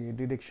আছে,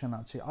 ডিরেকশন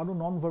আছে, আরও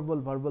নন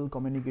ভার্বাল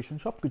কমিউনিকেশন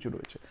সব কিছু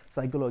রয়েছে,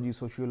 psychology,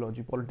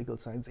 sociology, political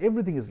science,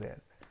 everything is there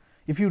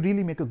if you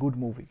really make a good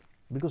movie,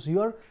 because you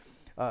আর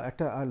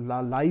একটা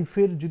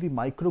লাইফের যদি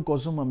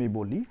মাইক্রোকজম আমি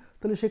বলি,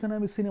 তাহলে সেখানে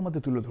আমি সিনেমাতে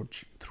তুলে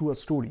ধরছি through a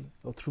story,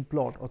 or through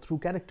plot, or through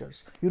characters.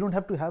 You don't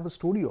have to have a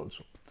story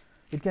also.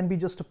 It can be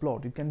just a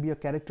plot, it can be a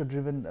character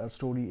driven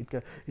story,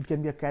 it can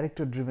be a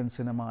character driven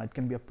cinema, it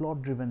can be a plot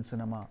driven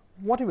cinema,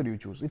 whatever you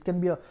choose. It can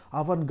be a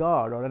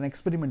avant-garde or an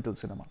experimental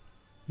cinema.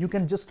 You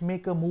can just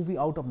make a movie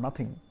out of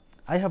nothing.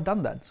 I have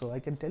done that, so I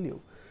can tell you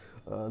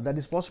that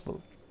is possible.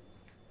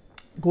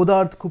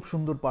 গোদার্থ খুব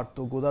সুন্দর পারত,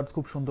 গোদার্থ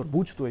খুব সুন্দর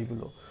বুঝতো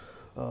এইগুলো,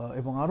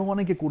 এবং আরও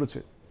অনেকে করেছে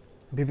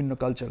বিভিন্ন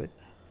কালচারে।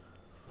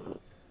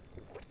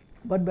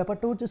 বাট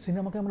ব্যাপারটা হচ্ছে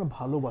সিনেমাকে আমরা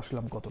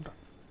ভালোবাসলাম কতটা।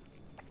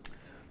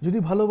 যদি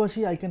ভালোবাসি,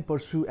 I can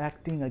pursue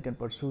acting, I can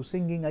pursue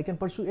singing, I can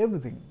pursue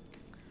everything.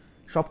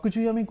 সব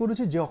কিছুই আমি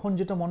করেছি, যখন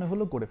যেটা মনে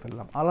হলো করে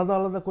ফেললাম, আলাদা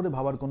আলাদা করে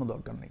ভাবার কোনো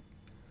দরকার নেই।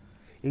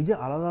 এই যে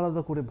আলাদা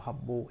আলাদা করে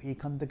ভাববো,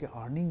 এইখান থেকে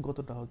আর্নিং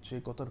কতটা হচ্ছে,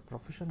 কতটা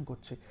প্রফেশন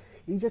করছে,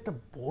 এই যে একটা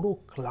বড়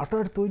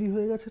ক্লাটার তৈরি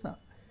হয়ে গেছে না,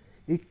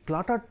 এই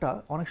ক্লাটারটা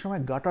অনেক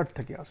সময় গাটার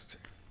থেকে আসছে।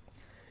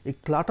 এই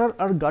ক্লাটার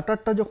আর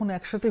গাটারটা যখন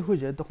একসাথে হয়ে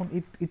যায় তখন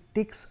it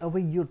takes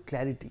away your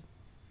clarity.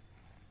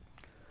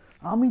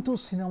 আমি তো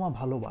সিনেমা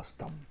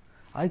ভালোবাসতাম,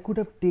 I could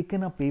have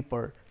taken a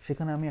paper,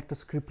 সেখানে আমি একটা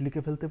স্ক্রিপ্ট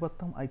লিখে ফেলতে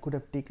পারতাম, I could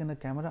have taken a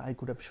camera, I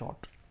could have shot,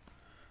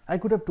 I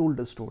could have told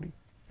a story,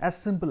 as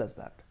simple as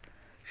that.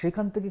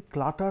 সেখান থেকে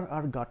ক্লাটার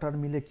আর গাটার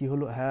মিলে কি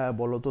হলো, হ্যাঁ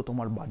বলো তো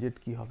তোমার বাজেট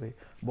কি হবে,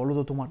 বলো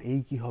তো তোমার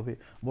এই কি হবে,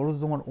 বলো তো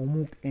তোমার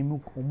অমুক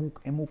এমুক অমুক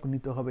এমুক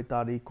নিতে হবে,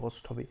 তার এই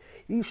কস্ট হবে,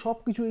 এই সব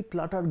কিছু এই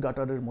ক্লাটার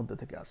গাটারের মধ্যে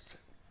থেকে আসছে।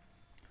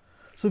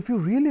 So if you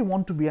really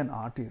want to be an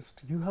artist,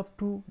 you have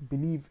to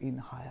believe in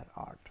higher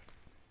art,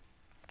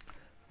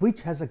 which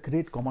has a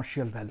great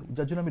commercial value.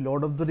 যার জন্য আমি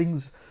Lord of the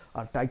Rings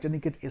R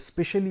টাইটানিকের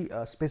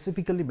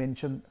specifically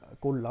mention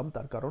করলাম,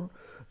 তার কারণ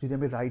যদি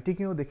আমি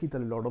রাইটিংয়েও দেখি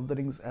তাহলে Lord of the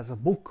Rings as a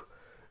বুক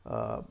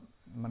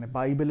মানে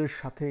বাইবেলের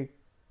সাথে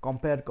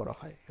কম্পেয়ার করা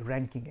হয়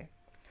র্যাঙ্কিংয়ে।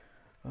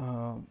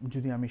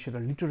 যদি আমি সেটা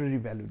লিটারেরি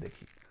ভ্যালু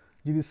দেখি,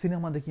 যদি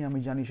সিনেমা দেখি আমি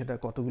জানি সেটা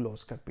কতগুলো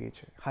অস্কার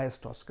পেয়েছে,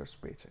 হায়েস্ট অস্কার্স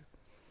পেয়েছে।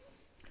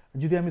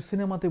 যদি আমি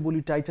সিনেমাতে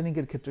বলি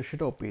টাইটানিকের ক্ষেত্রে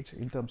সেটাও পেয়েছে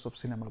ইন টার্মস অফ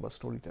সিনেমা বা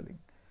স্টোরি টেলিং।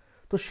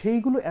 তো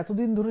সেইগুলো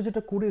এতদিন ধরে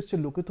যেটা করে এসছে,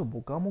 লোকে তো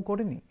বোকামও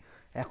করেনি,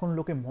 এখন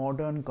লোকে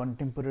মডার্ন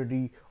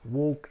কন্টেম্পোরারি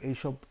ওক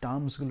এইসব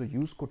টার্মসগুলো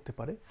ইউজ করতে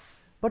পারে।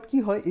 বাট কি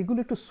হয়, এগুলো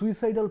একটু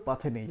সুইসাইডাল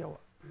পাথে নিয়ে যাওয়া।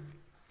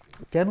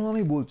 কেন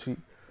আমি বলছি,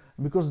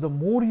 because the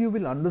more you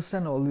will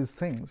understand all this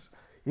things,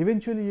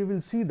 eventually you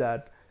will see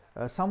that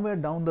somewhere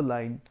down the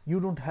line you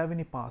don't have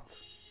any path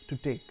to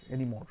take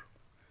anymore,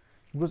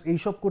 because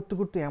এইসব করতে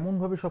করতে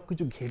এমনভাবে সব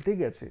কিছু ঘেটে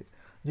গেছে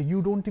যে you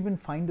don't even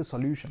find a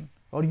solution,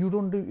 or you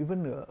don't even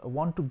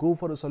want to go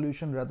for a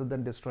solution rather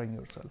than destroying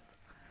your self.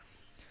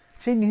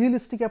 সেই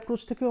নিহিলিস্টিক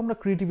অ্যাপ্রোচ থেকেও আমরা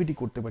ক্রিয়েটিভিটি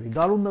করতে পারি,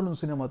 দারুণ দারুণ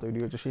সিনেমা তৈরি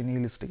হয়েছে সেই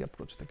নিহিলিস্টিক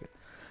অ্যাপ্রোচ থেকে।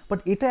 বাট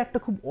এটা একটা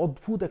খুব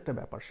অদ্ভুত একটা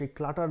ব্যাপার, সেই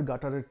ক্লাটার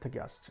গাটারের থেকে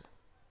আসছে,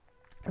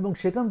 এবং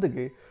সেখান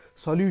থেকে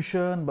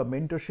সলিউশন বা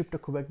মেন্টরশিপটা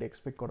খুব একটা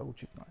এক্সপেক্ট করা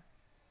উচিত নয়।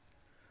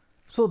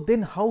 So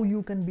then how you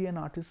can be an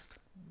artist?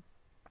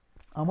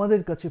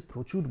 আমাদের কাছে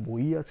প্রচুর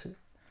বই আছে,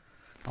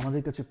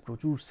 আমাদের কাছে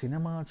প্রচুর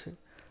সিনেমা আছে।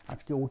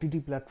 আজকে ওটিটি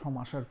প্ল্যাটফর্ম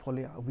আসার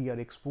ফলে we are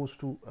expose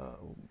to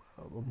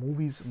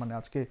movies, মানে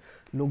আজকে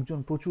লোকজন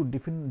প্রচুর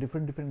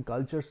ডিফারেন্ট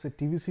কালচার্সের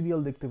টিভি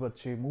সিরিয়াল দেখতে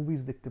পাচ্ছে, মুভিজ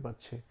দেখতে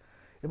পাচ্ছে।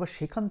 এবার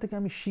সেখান থেকে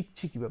আমি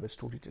শিখছি কীভাবে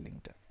story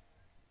টেলিংটা।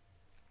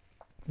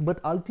 But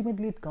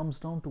ultimately it comes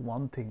down to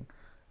one thing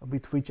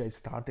with which I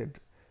started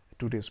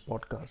today's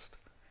podcast.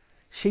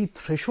 সেই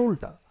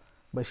থ্রেশোল্ডটা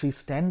বা সেই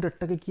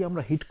স্ট্যান্ডার্ডটাকে কি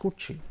আমরা হিট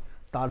করছি,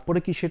 তারপরে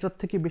কি সেটার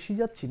থেকে বেশি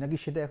যাচ্ছি, নাকি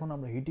সেটা এখন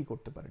আমরা হিটই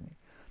করতে পারিনি?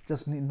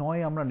 জাস্ট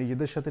নয় আমরা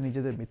নিজেদের সাথে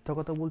নিজেদের মিথ্যা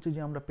কথা বলছি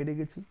যে আমরা পেরে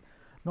গেছি,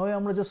 নয়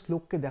আমরা জাস্ট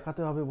লোককে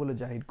দেখাতে হবে বলে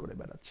জাহির করে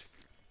বেড়াচ্ছি।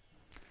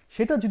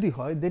 সেটা যদি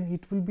হয়, দেন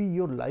it will be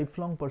your life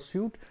long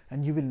pursuit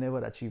and you will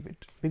never achieve it,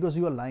 because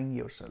you are lying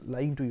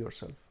to your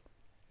self.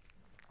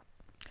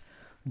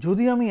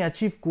 যদি আমি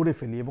অ্যাচিভ করে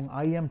ফেলি এবং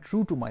I am true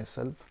to my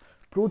self,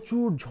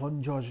 প্রচুর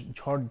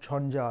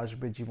ঝঞ্ঝা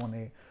আসবে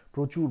জীবনে,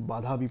 প্রচুর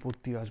বাধা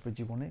বিপত্তি আসবে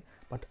জীবনে,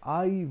 but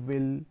I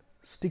will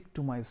stick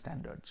to my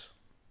standards.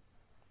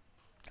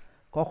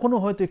 কখনো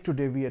হয়তো একটু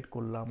ডেভিয়েট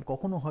করলাম,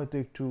 কখনো হয়তো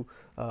একটু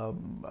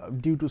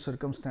ডিউ টু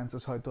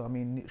সার্কামস্ট্যান্সেস হয়তো আমি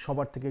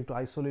সবার থেকে একটু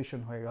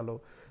আইসোলেশন হয়ে গেল,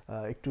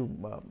 একটু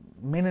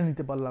মেনে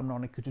নিতে পারলাম না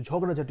অনেক কিছু,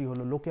 ঝগড়াঝাটি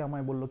হলো, লোকে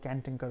আমায় বললো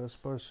ক্যান্টেনকারাস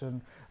person,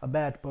 a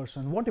bad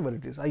person, what ever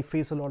it is, I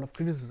face a lot of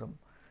criticism,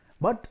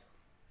 but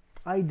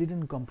I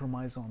didn't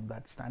compromise on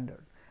that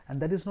standard, and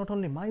that is not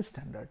only my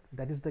standard,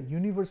 that is the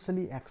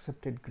universally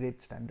accepted great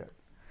standard,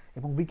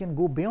 এবং we can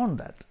go beyond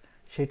that.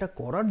 সেটা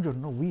করার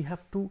জন্য we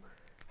have to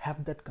have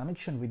that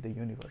connection with the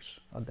universe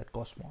or that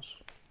cosmos,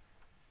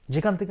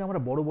 যেখান থেকে আমরা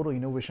বড় বড়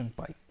innovation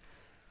pi,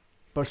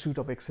 pursuit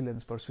of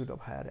excellence, pursuit of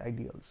higher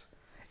ideals,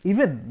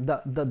 even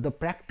the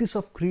practice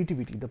of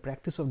creativity, the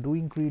practice of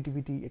doing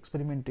creativity,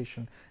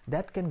 experimentation,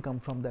 that can come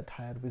from that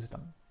higher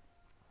wisdom.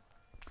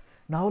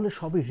 না হলে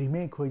সবই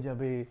remake হয়ে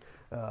যাবে,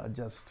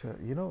 just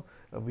you know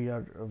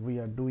we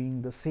are doing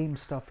the same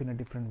staff in a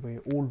different way,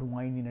 old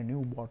wine in a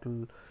new bottle,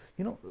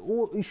 YONO, ও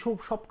এইসব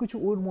সব কিছু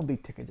ওর মধ্যেই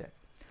থেকে যায়।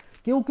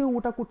 কেউ কেউ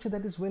ওটা করছে,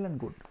 that is well and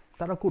good,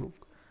 তারা করুক।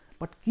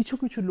 বাট কিছু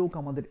কিছু লোক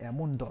আমাদের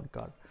এমন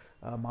দরকার,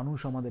 মানুষ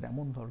আমাদের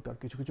এমন দরকার,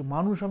 কিছু কিছু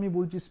মানুষ আমি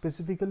বলছি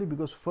specifically,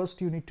 because first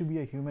you need to be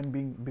a human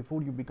being before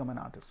you become an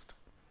artist,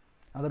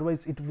 otherwise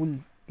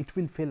it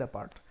will fail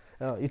apart,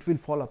 it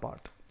will fall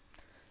apart.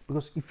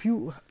 Because if you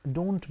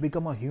don't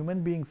become a human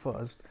being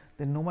first,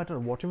 then no matter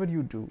whatever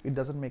you do, it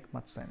doesn't make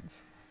much sense.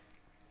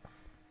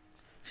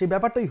 সেই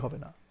ব্যাপারটাই হবে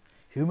না,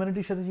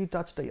 হিউম্যানিটির সাথে যে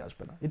টাচটাই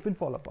আসবে না, it will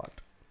fall apart.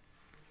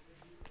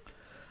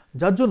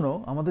 যার জন্য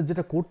আমাদের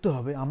যেটা করতে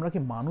হবে, আমরা কি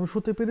মানুষ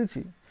হতে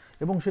পেরেছি,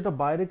 এবং সেটা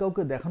বাইরে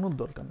কাউকে দেখানোর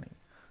দরকার নেই,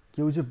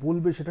 কেউ যে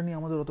বলবে সেটা নিয়ে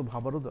আমাদের অত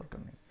ভাবারও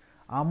দরকার নেই।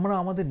 আমরা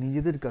আমাদের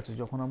নিজেদের কাছে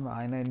যখন আমরা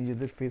আয়নায়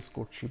নিজেদের ফেস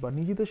করছি, বা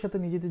নিজেদের সাথে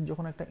নিজেদের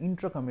যখন একটা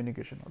ইন্ট্রা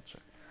কমিউনিকেশন হচ্ছে,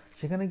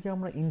 সেখানে কি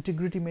আমরা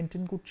ইন্টিগ্রিটি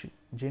মেনটেন করছি,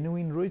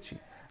 জেনুইন রয়েছি?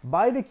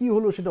 বাইরে কি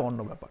হলো সেটা অন্য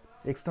ব্যাপার।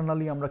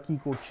 এক্সটার্নালি আমরা কি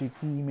করছি,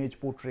 কি ইমেজ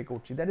পোর্ট্রে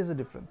করছি, that is a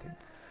different thing.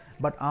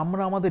 But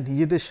আমরা আমাদের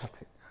নিজেদের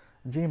সাথে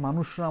যে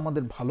মানুষরা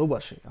আমাদের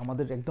ভালোবাসে,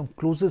 আমাদের একদম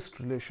ক্লোজেস্ট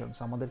রিলেশনস,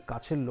 আমাদের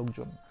কাছের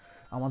লোকজন,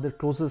 আমাদের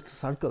ক্লোজেস্ট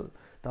সার্কেল,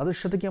 তাদের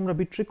সাথে কি আমরা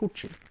বিট্রে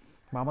করছি,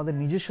 বা আমাদের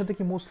নিজের সাথে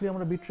কি মোস্টলি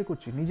আমরা বিট্রে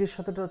করছি? নিজের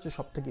সাথেটা হচ্ছে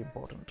সব থেকে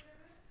ইম্পর্ট্যান্ট।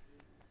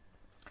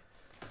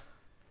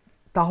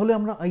 তাহলে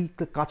আমরা এই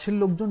কাছের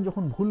লোকজন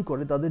যখন ভুল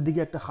করে তাদের দিকে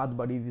একটা হাত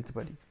বাড়িয়ে দিতে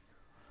পারি,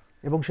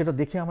 এবং সেটা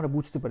দেখে আমরা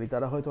বুঝতে পারি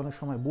তারা হয়তো অনেক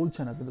সময়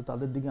বলছে না, কিন্তু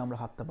তাদের দিকে আমরা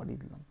হাতটা বাড়িয়ে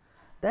দিলাম।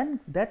 দেন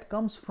that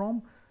comes from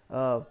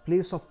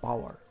place of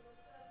power,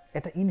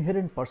 একটা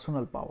ইনহেরেন্ট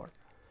পার্সোনাল পাওয়ার।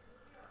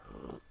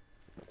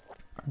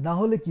 না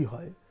হলে কি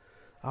হয়,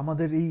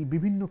 আমাদের এই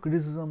বিভিন্ন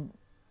ক্রিটিসিজম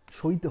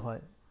সইতে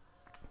হয়,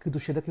 কিন্তু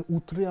সেটাকে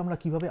উতরে আমরা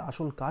কিভাবে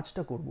আসল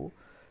কাজটা করব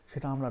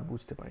সেটা আমরা আর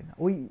বুঝতে পারি না।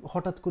 ওই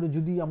হঠাৎ করে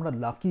যদি আমরা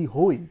লাকি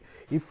হই,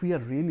 if we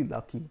are really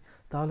lucky,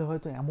 তাহলে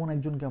হয়তো এমন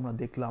একজনকে আমরা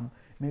দেখলাম,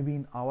 maybe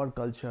in our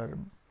culture,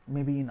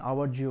 maybe in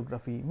our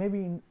geography, maybe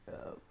in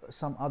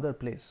some other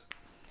place,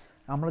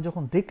 আমরা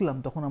যখন দেখলাম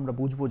তখন আমরা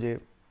বুঝবো যে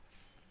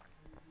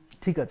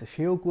ঠিক আছে,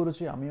 সেও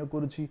করেছে, আমিও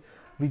করেছি,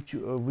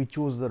 we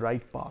choose the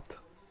right path.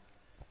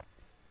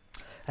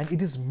 And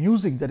it is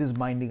music that is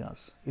binding us,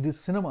 it is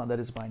cinema that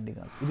is binding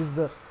us, it is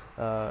the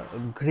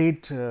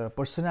great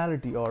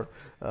personality or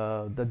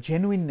the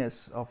genuineness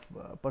of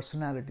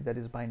personality that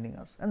is binding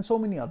us, and so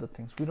many other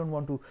things. We don't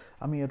want to,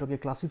 আমি এটাকে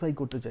classify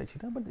করতে চাইছি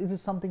না, but it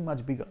is something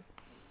much bigger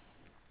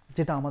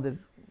যেটা আমাদের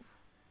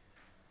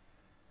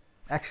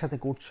একসাথে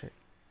করছে।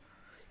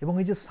 এবং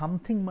এই যে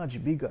সামথিং মাচ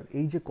বিগার,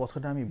 এই যে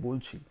কথাটা আমি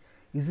বলছি,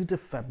 is it A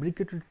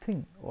fabricated thing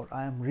or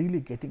I am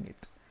really getting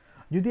ইট?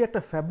 যদি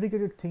একটা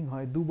ফ্যাব্রিকেটেড থিং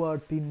হয়, 2 বার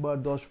 3 বার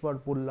 10 বার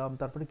পড়লাম,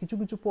 তারপরে কিছু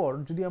কিছু পর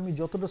যদি আমি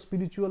যতটা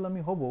স্পিরিচুয়াল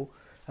আমি হব,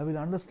 I will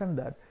understand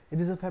that it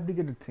is a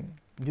fabricated thing,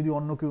 যদি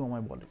অন্য কেউ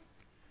আমায় বলে,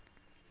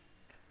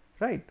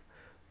 রাইট?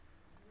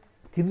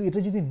 কিন্তু এটা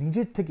যদি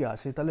নিজের থেকে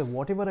আসে, তাহলে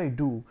হোয়াট এভার আই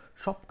ডু,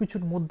 সব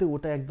কিছুর মধ্যে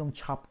ওটা একদম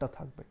ছাপটা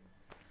থাকবে,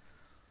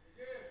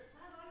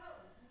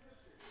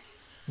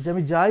 যে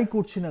আমি যাই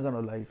করছি না কেন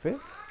লাইফে,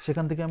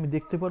 সেখান থেকে আমি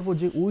দেখতে পারবো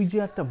যে ওই যে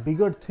একটা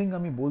বিগার থিং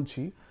আমি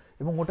বলছি,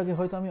 এবং ওটাকে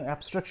হয়তো আমি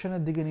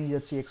অ্যাবস্ট্রাকশনের দিকে নিয়ে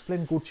যাচ্ছি,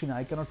 এক্সপ্লেন করছি না,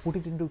 I cannot put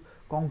it into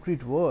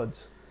concrete words,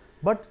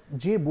 but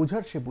যে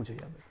বোঝার সে বুঝে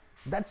যাবে।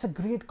 That's a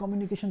great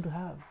communication to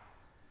have.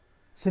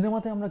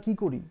 সিনেমাতে আমরা কি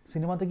করি?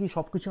 সিনেমাতে কি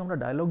সব কিছু আমরা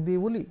ডায়লগ দিয়ে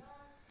বলি?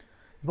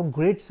 এবং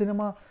গ্রেট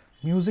সিনেমা,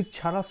 মিউজিক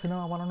ছাড়া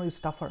সিনেমা বানানো is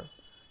টাফার।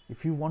 If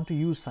you want to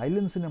use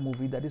silence in a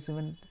movie, that is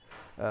even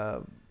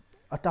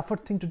a টাফার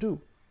thing to do,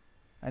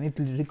 and it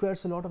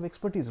requires A lot of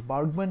expertise.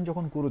 Bergman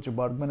যখন করেছে,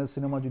 বার্গম্যানের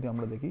সিনেমা যদি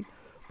আমরা দেখি,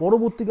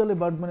 পরবর্তীকালে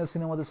বার্গম্যানের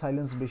সিনেমাতে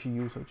সাইলেন্স বেশি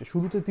ইউজ হয়েছে।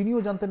 শুরুতে তিনিও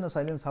জানতেন না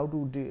silence, how to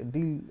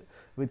deal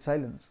with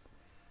silence.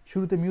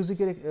 শুরুতে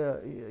মিউজিকের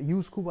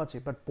ইউজ খুব আছে,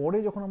 বাট পরে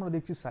যখন আমরা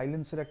দেখছি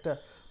সাইলেন্সের একটা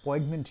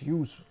পয়েগনেন্ট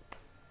use,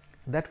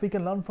 that we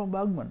can learn from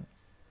Bergman.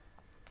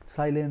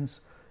 Silence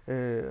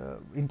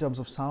in terms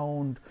of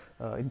sound,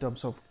 in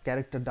terms of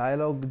character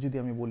dialogue যদি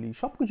আমি বলি,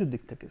 সব কিছুর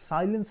দিক থেকে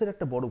সাইলেন্সের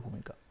একটা বড়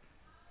ভূমিকা।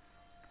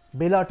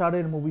 বেলা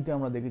টারের মুভিতে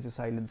আমরা দেখেছি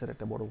সাইলেন্সের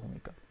একটা বড়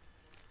ভূমিকা।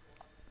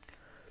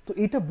 তো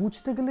এটা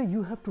বুঝতে গেলে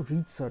you have to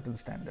reach certain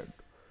standard.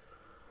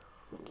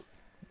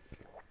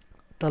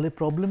 তাহলে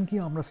প্রবলেম কি?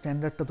 আমরা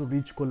স্ট্যান্ডার্ডটা তো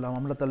রিচ করলাম,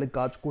 আমরা তাহলে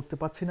কাজ করতে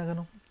পারছি না কেন?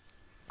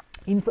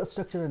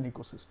 ইনফ্রাস্ট্রাকচার অ্যান্ড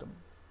ইকোসিস্টেম,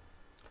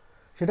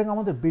 সেটাকে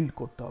আমাদের বিল্ড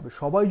করতে হবে।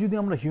 সবাই যদি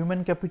আমরা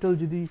হিউম্যান ক্যাপিটাল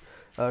যদি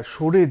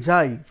সরে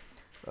যাই,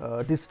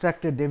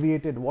 distracted,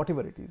 deviated, what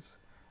ever it is,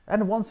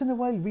 and once in a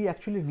while we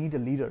actually need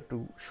a leader to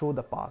show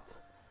the path.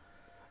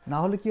 না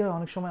হলে কি হয়,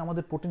 অনেক সময়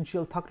আমাদের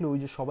পোটেনশিয়াল থাকলেও ওই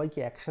যে সবাইকে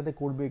একসাথে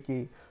করবে কে,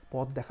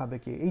 পথ দেখাবে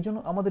কে, এই জন্য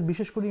আমাদের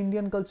বিশেষ করে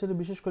ইন্ডিয়ান কালচারে,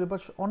 বিশেষ করে বা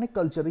অনেক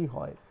কালচারেই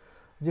হয়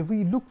যে we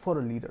look for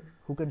a leader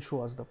who can show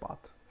us the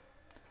path.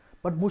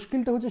 But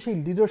মুশকিলটা হচ্ছে সেই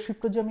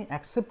লিডারশিপটা যে আমি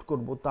অ্যাকসেপ্ট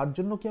করব, তার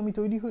জন্য কি আমি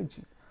তৈরি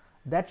হয়েছি?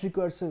 That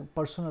requires A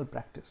personal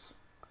practice.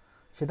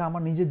 সেটা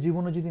আমার নিজের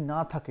জীবনে যদি না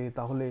থাকে,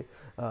 তাহলে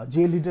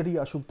যে লিডারই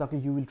আসুক তাকে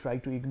you will try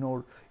to ignore,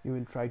 you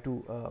will try to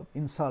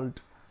insult.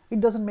 It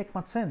doesn't make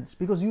much sense,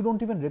 because you don't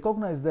even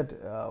recognise that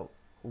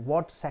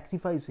what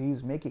sacrifice he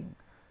is making,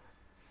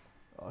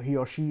 he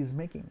or she is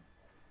making.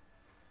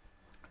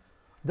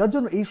 যার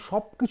জন্য এই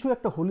সব কিছু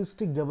একটা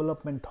holistic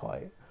development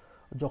হয়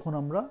যখন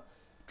আমরা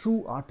true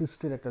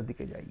আর্টিস্টের একটা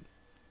দিকে যাই,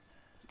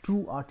 ট্রু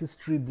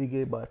আর্টিস্ট্রির দিকে,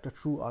 বা একটা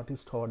ট্রু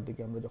আর্টিস্ট হওয়ার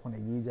দিকে আমরা যখন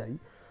এগিয়ে যাই,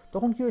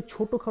 তখন কি হয়,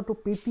 ছোটোখাটো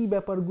পেতি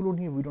ব্যাপারগুলো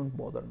নিয়ে উই ডোন্ট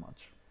বদার মাচ।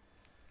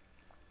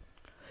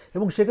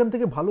 এবং সেখান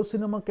থেকে ভালো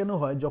সিনেমা কেন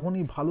হয়? যখন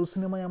এই ভালো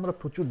সিনেমায় আমরা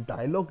প্রচুর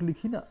ডায়লগ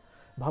লিখি না,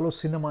 ভালো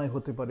সিনেমায়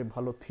হতে পারে,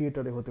 ভালো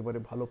থিয়েটারে হতে পারে,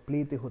 ভালো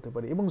প্লেতে হতে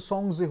পারে, এবং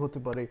সংসে হতে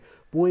পারে,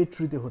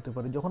 পোয়েট্রিতে হতে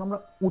পারে, যখন আমরা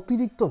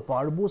অতিরিক্ত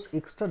ভার্বোস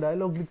এক্সট্রা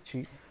ডায়লগ লিখছি,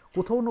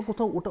 কোথাও না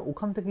কোথাও ওটা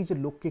ওখান থেকেই যে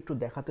লোককে একটু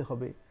দেখাতে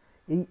হবে,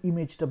 এই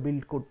ইমেজটা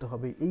বিল্ড করতে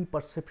হবে, এই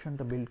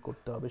পারসেপশনটা বিল্ড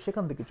করতে হবে,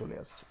 সেখান থেকে চলে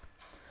আসছে।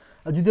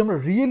 আর যদি আমরা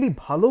রিয়েলি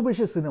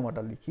ভালোবেসে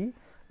সিনেমাটা লিখি,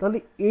 তাহলে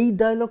এই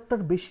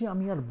ডায়লগটার বেশি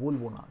আমি আর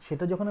বলবো না।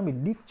 সেটা যখন আমি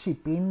লিখছি,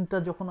 পেনটা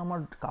যখন আমার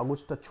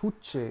কাগজটা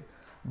ছুটছে,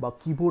 বা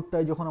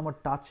কিবোর্ডটায় যখন আমার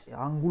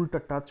আঙ্গুলটা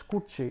টাচ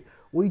করছে,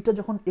 ওইটা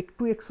যখন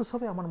একটু এক্সেস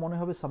হবে, আমার মনে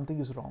হবে something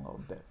is wrong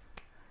out there.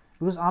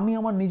 Because আমি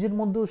আমার নিজের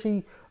মধ্যেও সেই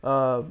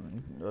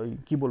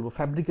কী বলবো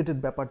ফ্যাব্রিকেটেড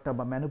ব্যাপারটা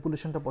বা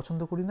ম্যানিপুলেশনটা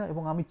পছন্দ করি না,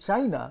 এবং আমি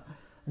চাই না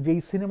যে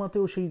এই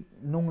সিনেমাতেও সেই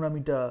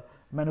নোংরামিটা,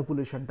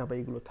 ম্যানিপুলেশনটা বা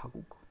এগুলো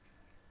থাকুক।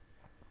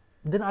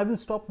 Then I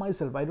will stop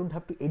myself. I don't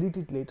have to edit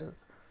it later.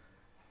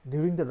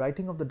 During the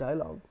writing of the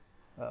dialogue,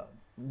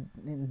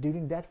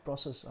 during that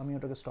process, আমি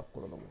ওটাকে স্টপ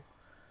করে দেবো।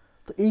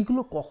 তো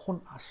এইগুলো কখন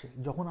আসে?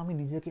 যখন আমি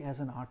নিজেকে অ্যাজ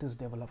অ্যান আর্টিস্ট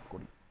ডেভেলপ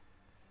করি।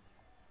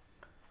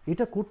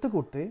 এটা করতে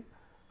করতে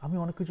আমি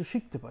অনেক কিছু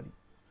শিখতে পারি।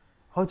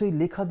 হয়তো এই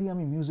লেখা দিয়ে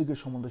আমি মিউজিকের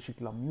সম্বন্ধে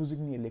শিখলাম, মিউজিক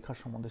নিয়ে লেখার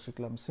সম্বন্ধে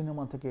শিখলাম,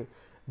 সিনেমা থেকে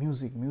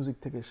মিউজিক, মিউজিক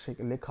থেকে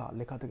লেখা,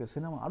 লেখা থেকে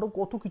সিনেমা, আরও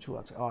কত কিছু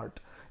আছে আর্ট।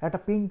 একটা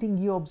পেন্টিং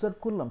গিয়ে অবজার্ভ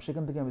করলাম,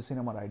 সেখান থেকে আমি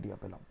সিনেমার আইডিয়া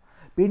পেলাম।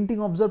 পেন্টিং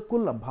অবজার্ভ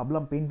করলাম,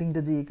 ভাবলাম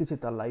পেন্টিংটা যে এঁকেছে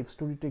তার লাইফ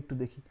স্টোরিটা একটু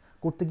দেখি,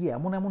 করতে গিয়ে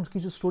এমন এমন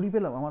কিছু স্টোরি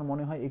পেলাম, আমার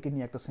মনে হয় একে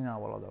নিয়ে একটা সিনেমা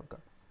বলা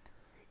দরকার।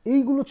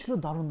 এইগুলো ছিল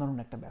দারুণ দারুণ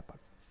একটা ব্যাপার।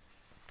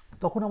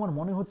 তখন আমার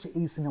মনে হচ্ছে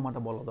এই সিনেমাটা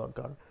বলা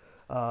দরকার,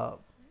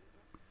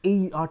 এই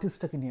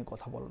আর্টিস্টটাকে নিয়ে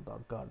কথা বলা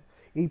দরকার,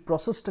 এই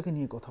প্রসেসটাকে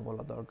নিয়ে কথা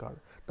বলা দরকার,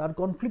 তার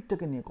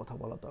কনফ্লিক্টটাকে নিয়ে কথা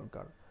বলা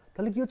দরকার।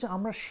 তাহলে কি হচ্ছে,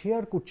 আমরা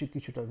শেয়ার করছি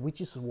কিছুটা, which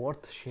is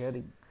worth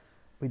sharing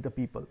with the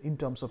people in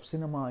terms of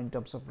cinema, in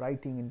terms of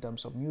writing, in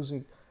terms of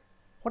music,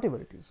 what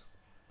ever it is.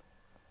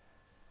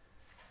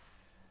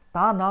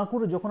 তা না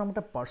করে যখন আমরা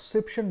একটা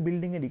পারসেপশন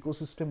বিল্ডিংয়ের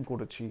ইকোসিস্টেম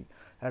করেছি,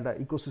 একটা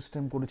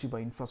ইকোসিস্টেম করেছি বা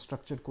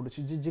ইনফ্রাস্ট্রাকচার করেছি,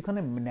 যেখানে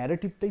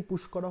ন্যারেটিভটাই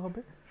পুশ করা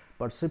হবে,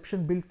 পারসেপশন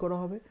বিল্ড করা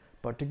হবে,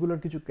 পার্টিকুলার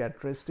কিছু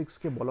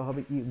ক্যারেক্টারিস্টিক্সকে বলা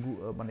হবে,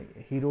 মানে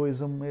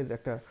হিরোইজমের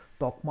একটা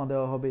তকমা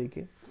দেওয়া হবে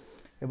একে,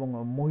 এবং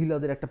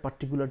মহিলাদের একটা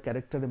পার্টিকুলার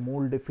ক্যারেক্টারে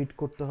মোল্ডে ফিট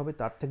করতে হবে,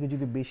 তার থেকে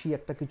যদি বেশি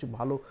একটা কিছু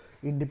ভালো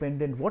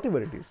independent what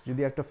ever it is,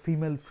 যদি একটা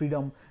ফিমেল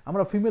ফ্রিডম,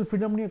 আমরা ফিমেল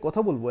ফ্রিডম নিয়ে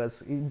কথা বলবো as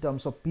in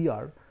terms of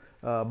PR,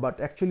 but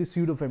actually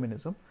pseudo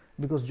feminism.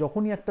 Because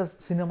যখনই একটা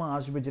সিনেমা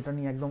আসবে যেটা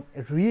নিয়ে একদম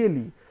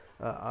রিয়েলি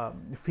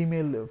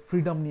ফিমেল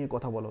ফ্রিডম নিয়ে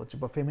কথা বলা হচ্ছে,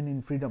 বা ফেমিনিন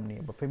ফ্রিডম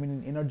নিয়ে বা ফেমিনিন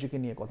এনার্জিকে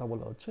নিয়ে কথা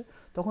বলা হচ্ছে,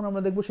 তখন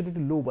আমরা দেখবো সেটা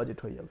একটু লো বাজেট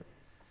হয়ে যাবে,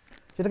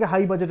 সেটাকে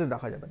হাই বাজেটে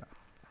রাখা যাবে না।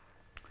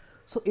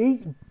 সো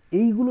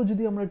এইগুলো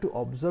যদি আমরা একটু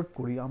অবজার্ভ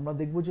করি, আমরা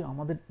দেখব যে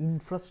আমাদের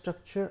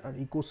ইনফ্রাস্ট্রাকচার আর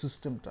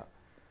ইকোসিস্টেমটা,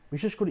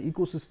 বিশেষ করে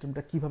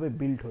ইকোসিস্টেমটা কীভাবে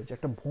বিল্ড হয়েছে,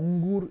 একটা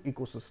ভঙ্গুর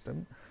ইকোসিস্টেম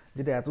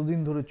যেটা এতদিন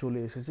ধরে চলে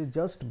এসেছে,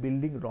 just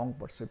building wrong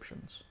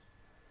perceptions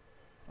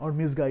or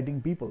মিসগাইডিং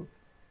people.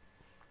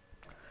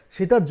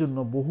 সেটার জন্য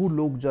বহু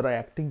লোক যারা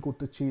অ্যাক্টিং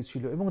করতে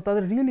চেয়েছিল এবং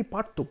তাদের রিয়েলি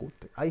পারত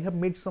করতে, I have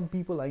made some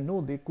people, I know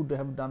they could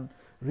have done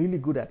really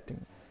good acting,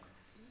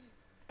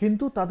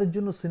 কিন্তু তাদের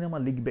জন্য সিনেমা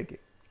লিখবে কে?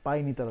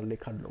 পায়নি তারা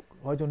লেখার লোক,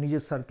 হয়তো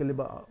নিজের সার্কেলে,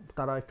 বা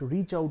তারা একটু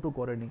রিচ আউটও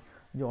করেনি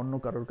যে অন্য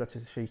কারোর কাছে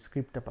সেই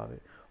স্ক্রিপ্টটা পাবে।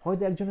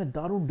 হয়তো একজনের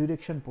দারুণ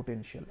ডিরেকশন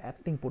পোটেনশিয়াল,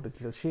 অ্যাক্টিং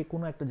পোটেনশিয়াল, সে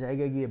কোনো একটা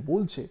জায়গায় গিয়ে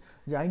বলছে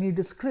যে I need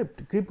a script,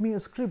 give me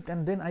a script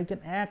and then I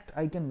can act,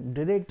 I can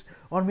direct,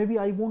 or maybe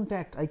I won't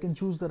act, I can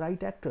choose the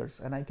right actors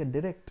and I can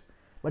direct,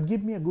 but give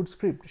me a good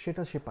script.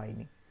 সেটা সে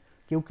পায়নি।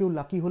 কেউ কেউ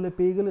lucky হলে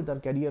পেয়ে গেলে তার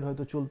career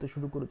হয়তো চলতে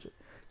শুরু করেছে,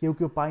 কেউ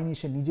কেউ পায়নি,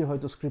 সে নিজে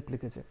হয়তো স্ক্রিপ্ট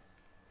লিখেছে।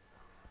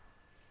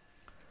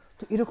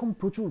 তো এরকম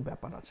প্রচুর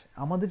ব্যাপার আছে,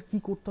 আমাদের কি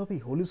করতে হবে,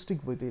 এই হোলিস্টিক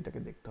ওয়েতে এটাকে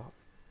দেখতে হবে।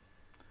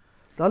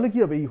 তাহলে কি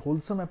হবে, এই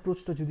হোলসাম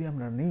অ্যাপ্রোচটা যদি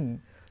আমরা নিই,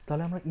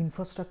 তাহলে আমরা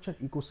ইনফ্রাস্ট্রাকচার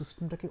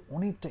ইকোসিস্টেমটাকে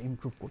অনেকটা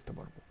ইমপ্রুভ করতে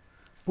পারবো,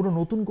 পুরো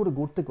নতুন করে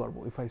গড়তে পারবো,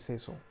 if I say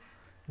so,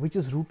 which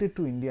is rooted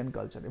two Indian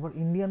culture. এবার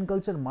ইন্ডিয়ান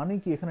কালচার মানে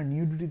কি এখানে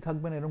নিউডিটি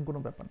থাকবে না এরকম কোনো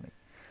ব্যাপার নেই।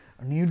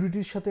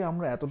 নিউডিটির সাথে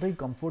আমরা এতটাই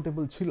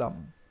কমফোর্টেবল ছিলাম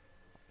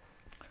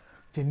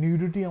যে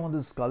নিউডিটি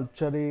আমাদের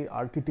স্কাল্পচারে,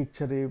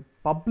 আর্কিটেকচারে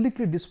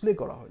পাবলিকলি ডিসপ্লে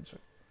করা হয়েছে,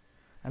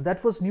 and that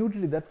was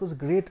nudity, that was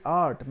great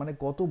art, মানে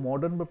কত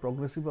মডার্ন বা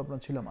প্রগ্রেসিভ আমরা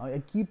ছিলাম। I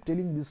keep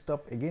telling this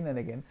stuff again and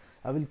again,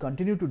 I will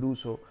continue to do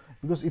so,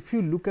 because if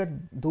you look at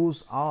those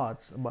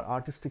arts বা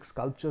artistic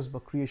sculptures বা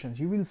creations,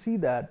 you will see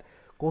that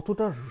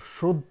কতটা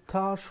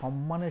শ্রদ্ধা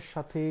সম্মানের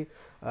সাথে,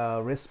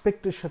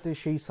 রেসপেক্টের সাথে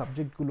সেই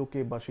সাবজেক্টগুলোকে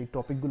বা সেই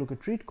টপিকগুলোকে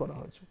ট্রিট করা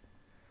হয়েছে।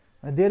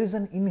 There is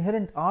an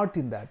inherent art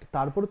in that.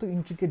 তারপরে তো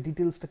ইন্ট্রিকেট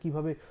ডিটেলসটা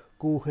কীভাবে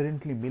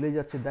কোহেরেন্টলি মিলে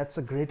যাচ্ছে, that's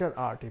a greater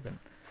art even.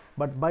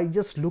 But by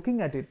just looking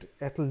at it,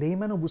 একটা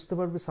লেম্যানও বুঝতে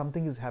পারবে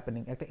সামথিং ইজ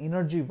হ্যাপেনিং, একটা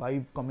এনার্জি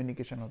ভাইভ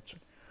কমিউনিকেশন হচ্ছে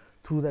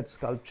through that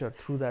sculpture,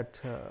 through that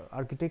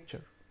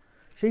architecture.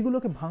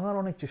 সেইগুলোকে ভাঙার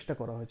অনেক চেষ্টা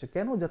করা হয়েছে,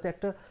 কেন? যাতে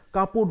একটা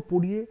কাপড়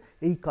পরিয়ে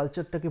এই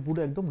কালচারটাকে পুরো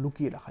একদম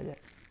লুকিয়ে রাখা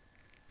যায়।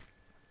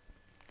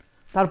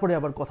 তারপরে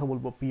আবার কথা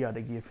বলবো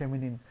পিআরে গিয়ে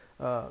ফেমিনিন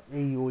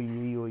এই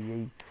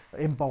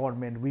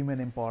এম্পাওয়ারমেন্ট, উইমেন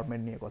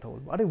এম্পাওয়ারমেন্ট নিয়ে কথা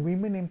বলবো। আরে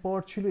উইমেন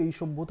এম্পাওয়ার ছিল এই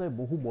সভ্যতায়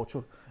বহু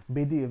বছর,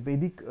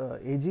 বেদিক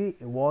এজে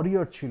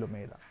ওয়ারিয়ার ছিল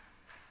মেয়েরা।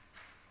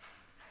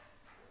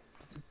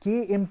 কে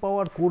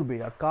এম্পাওয়ার করবে,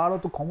 আর কার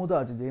অত ক্ষমতা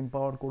আছে যে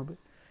এম্পাওয়ার করবে?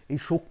 এই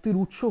শক্তির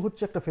উৎস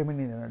হচ্ছে একটা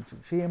ফেমিনিন এনার্জি,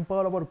 সেই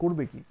এম্পাওয়ার আবার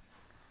করবে কি?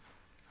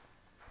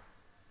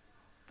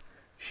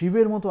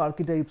 শিবের মতো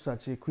আর্কিটাইপস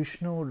আছে,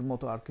 কৃষ্ণর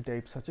মতো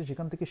আর্কিটাইপস আছে,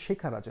 সেখান থেকে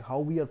শেখার আছে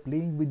how we are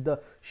playing with the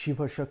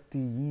Shiba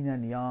Shakti, in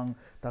and young.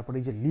 তারপরে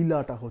এই যে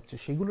লীলাটা হচ্ছে,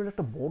 সেগুলোর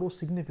একটা বড়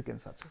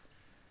সিগনিফিকেন্স আছে।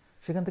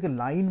 সেখান থেকে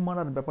লাইন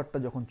মারার ব্যাপারটা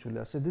যখন চলে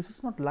আসে, দিস ইজ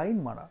নট লাইন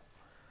মারা।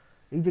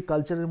 এই যে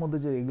কালচারের মধ্যে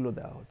যে এগুলো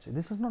দেওয়া হচ্ছে,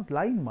 দিস ইজ নট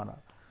লাইন মারা,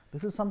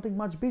 this is something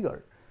much bigger.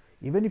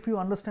 Even if you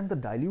understand the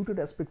diluted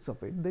aspects of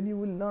it, then you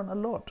will learn a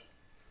lot.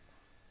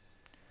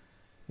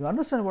 You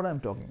understand what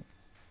I'm talking?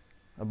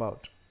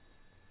 About.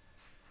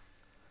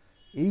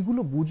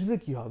 এইগুলো বুঝলে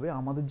কি হবে,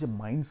 আমাদের যে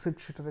মাইন্ডসেট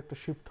সেটার একটা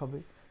shift হবে,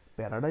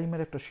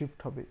 প্যারাডাইমের একটা শিফট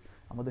হবে,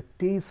 আমাদের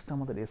টেস্ট,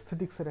 আমাদের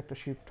এস্থেটিক্সের একটা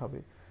শিফট হবে।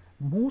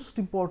 মোস্ট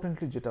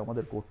ইম্পর্টেন্টলি যেটা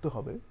আমাদের করতে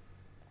হবে,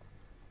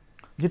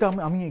 যেটা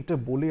আমি এটা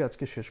বলে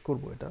আজকে শেষ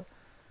করব, এটা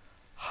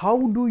how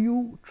do you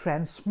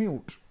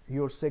ট্রান্সমিউট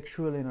your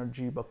sexual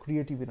energy বা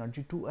creative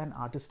energy to an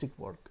artistic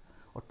work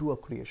or to a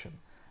creation.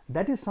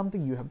 That is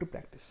something you have to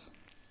practice.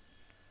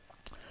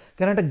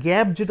 কারণ একটা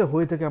গ্যাপ যেটা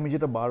হয়ে থাকে, আমি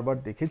যেটা বারবার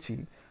দেখেছি,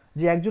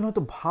 যে একজন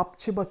হয়তো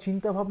ভাবছে বা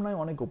চিন্তা ভাবনায়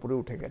অনেক উপরে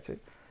উঠে গেছে,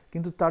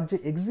 কিন্তু তার যে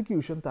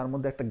এক্সিকিউশন তার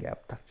মধ্যে একটা গ্যাপ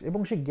থাকছে, এবং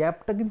সেই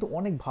গ্যাপটা কিন্তু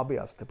অনেকভাবে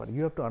আসতে পারে।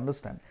 You have to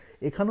understand.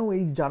 এখানেও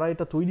এই যারা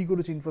এটা তৈরি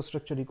করেছে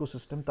ইনফ্রাস্ট্রাকচার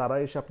ইকোসিস্টেম, তারা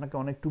এসে আপনাকে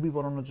অনেক টুবি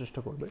বানানোর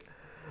চেষ্টা করবে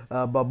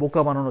বা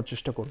বোকা বানানোর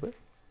চেষ্টা করবে।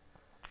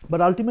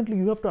 But ultimately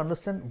you have to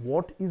understand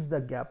what is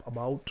the gap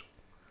about.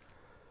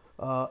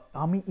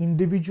 আমি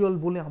ইন্ডিভিজুয়াল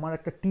বলে আমার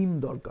একটা টিম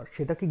দরকার,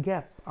 সেটা কি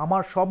গ্যাপ?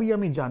 আমার সবই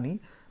আমি জানি,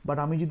 বাট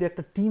আমি যদি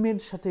একটা টিমের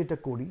সাথে এটা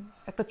করি,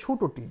 একটা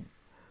ছোট টিম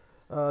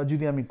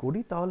যদি আমি করি,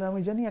 তাহলে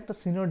আমি জানি একটা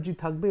সিনার্জি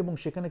থাকবে এবং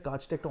সেখানে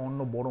কাজটা একটা অন্য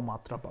বড়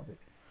মাত্রা পাবে।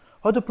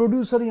 হয়তো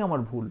প্রডিউসারই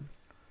আমার ভুল,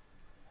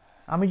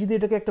 আমি যদি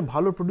এটাকে একটা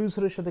ভালো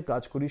প্রডিউসারের সাথে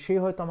কাজ করি, সে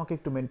হয়তো আমাকে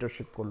একটু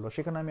মেন্টরশিপ করলো,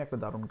 সেখানে আমি একটা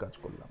দারুণ কাজ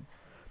করলাম।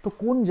 তো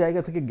কোন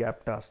জায়গা থেকে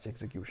গ্যাপটা আসছে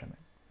এক্সিকিউশনে,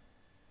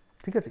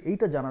 ঠিক আছে,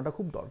 এইটা জানাটা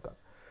খুব দরকার।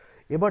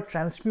 এবার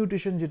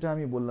ট্রান্সমিউটেশন যেটা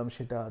আমি বললাম,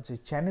 সেটা আছে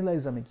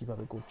চ্যানেলাইজ আমি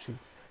কিভাবে করছি,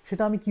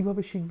 সেটা আমি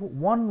কিভাবে শিখবো।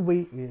 ওয়ান ওয়ে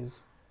ইজ,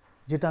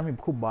 যেটা আমি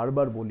খুব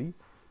বারবার বলি,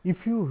 if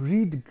you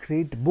read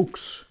great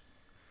books,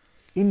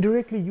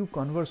 indirectly you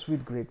Converse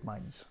with great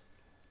minds.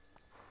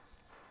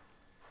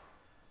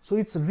 So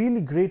it's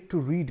really great to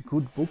read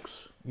good books,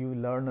 you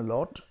will learn a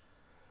lot.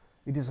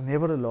 It is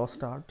never a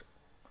lost art.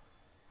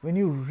 When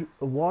you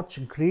watch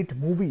great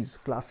movies,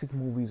 classic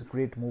movies,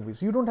 great movies,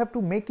 you don't have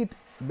to make it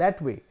that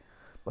way.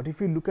 But if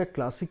you look at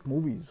classic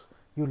movies,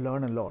 you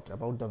learn a lot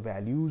about the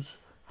values,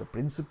 the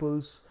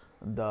principles,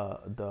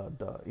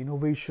 the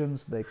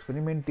innovations, the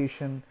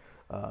experimentation,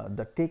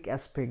 the tech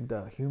aspect,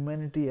 the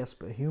humanity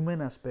aspect, human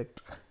aspect,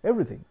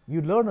 everything.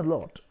 You learn a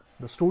lot,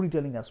 the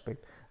storytelling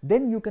aspect.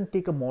 Then you can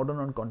take a modern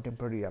and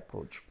contemporary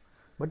approach.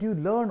 But you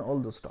learn all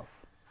the stuff.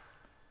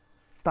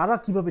 Tara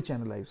kibabe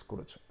channelize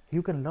koreche.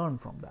 You can learn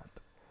from that.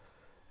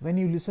 When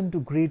you listen to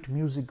great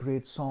music,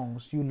 great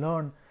songs, you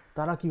learn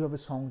তারা কিভাবে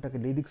সংটাকে,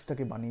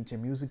 লিরিক্সটাকে বানিয়েছে,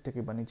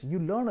 মিউজিকটাকে বানিয়েছে। You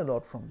learn a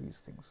lot from these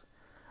things.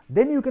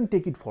 Then you can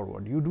take it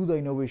forward. You do the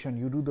innovation,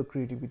 you do the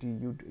creativity,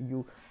 you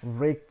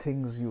break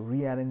things, you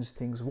rearrange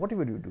things,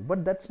 whatever you do. But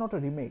that's not a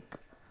remake.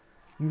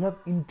 You have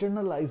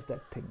internalized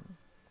that thing.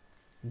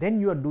 Then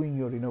you are doing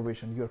your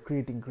innovation, you are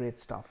creating great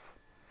stuff.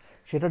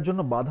 সেটার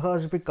জন্য বাধা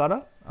আসবে কারা,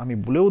 আমি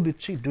বলেও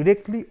দিচ্ছি,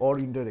 directly or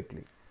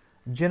indirectly.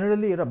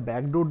 Generally এরা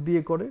backdoor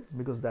দিয়ে করে,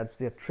 বিকজ দ্যাটস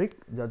দেয়ার ট্রিক,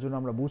 যার জন্য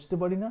আমরা বুঝতে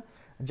পারি না।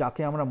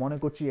 যাকে আমরা মনে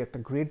করছি একটা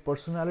গ্রেট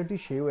পার্সোনালিটি,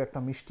 সেও একটা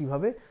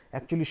মিষ্টিভাবে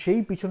অ্যাকচুয়ালি সেই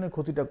পিছনে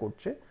ক্ষতিটা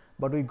করছে।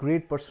 বাট ওই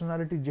গ্রেট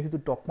পার্সোনালিটির যেহেতু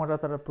টকমাটা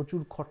তারা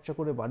প্রচুর খরচা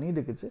করে বানিয়ে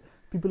রেখেছে,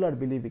 people R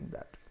believing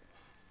that.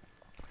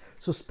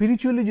 So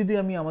spiritually যদি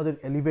আমি আমাদের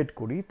এলিভেট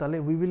করি, তাহলে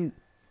we will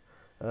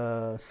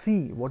see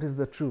what is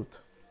the truth.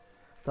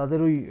 তাদের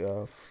ওই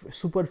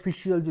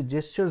সুপারফিশিয়াল যে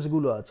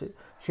জেস্টার্সগুলো আছে,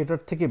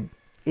 সেটার থেকে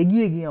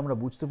এগিয়ে গিয়ে আমরা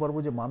বুঝতে পারবো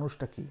যে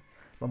মানুষটা কী,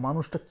 বা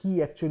মানুষটা কী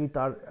অ্যাকচুয়ালি,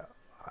 তার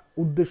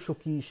উদ্দেশ্য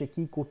কী, সে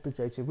কী করতে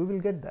চাইছে। We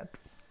will get that.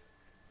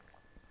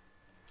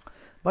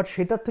 But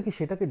সেটার থেকে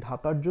সেটাকে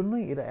ঢাকার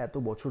জন্যই এরা এত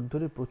বছর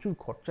ধরে প্রচুর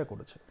খরচা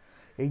করেছে।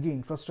 এই যে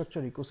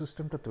ইনফ্রাস্ট্রাকচার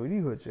ইকোসিস্টেমটা তৈরি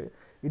হয়েছে,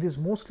 it is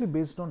mostly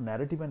based on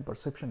narrative and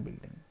perception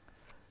building.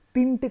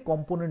 তিনটে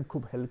কম্পোনেন্ট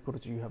খুব হেল্প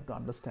করেছে। You have to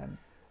understand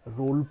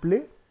role play,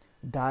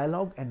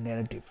 dialogue and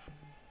narrative.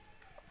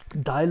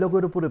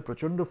 ডায়ালগের উপরে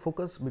প্রচণ্ড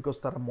ফোকাস, বিকজ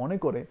তারা মনে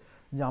করে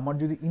যে আমার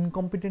যদি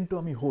ইনকম্পিটেন্টও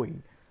আমি হই,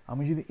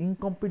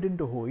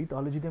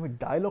 তাহলে যদি আমি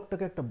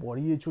ডায়লগটাকে একটা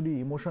বড়িয়ে চড়িয়ে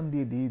ইমোশন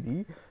দিয়ে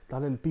দিই,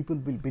 তাহলে people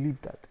will believe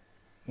that.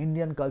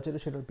 Indian কালচারে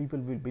সেটা পিপল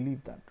উইল বিলিভ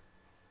দ্যাট।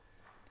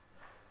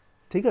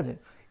 ঠিক আছে,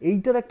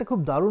 এইটার একটা খুব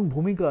দারুণ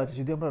ভূমিকা আছে।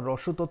 যদি আমরা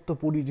রসতত্ত্ব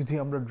পড়ি, যদি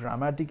আমরা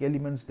ড্রামাটিক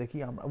এলিমেন্টস দেখি,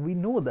 আমরা উই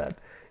নো দ্যাট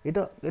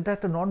এটা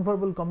একটা নন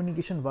ভার্বাল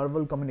কমিউনিকেশন,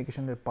 ভার্বাল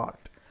কমিউনিকেশনের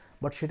পার্ট।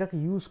 বাট সেটাকে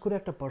ইউজ করে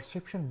একটা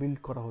পারসেপশন বিল্ড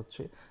করা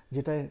হচ্ছে,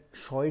 যেটায়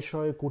শয়ে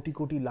শয়ে কোটি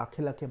কোটি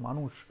লাখে লাখে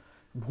মানুষ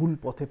ভুল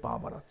পথে পা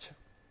বাড়াচ্ছে।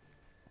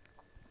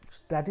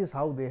 That is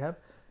how they have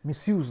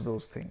misuse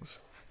those things.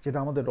 যেটা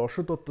আমাদের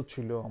রসতত্ত্ব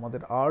ছিল,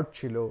 আমাদের আর্ট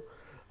ছিল,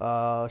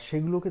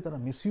 সেগুলোকে তারা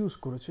মিসইউজ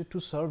করেছে to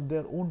serve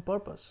their own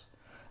purpose.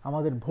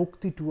 আমাদের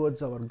ভক্তি টুয়ার্ডস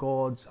আওয়ার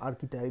গডস,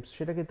 আর্কিটাইপস,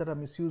 সেটাকে তারা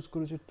মিসইউজ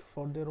করেছে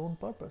ফর দেয়ার ওন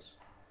পারপাস।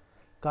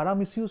 কারা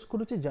মিসইউজ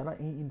করেছে? যারা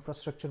এই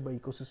ইনফ্রাস্ট্রাকচার বা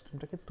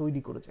ইকোসিস্টেমটাকে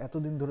তৈরি করেছে,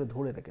 এতদিন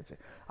ধরে রেখেছে।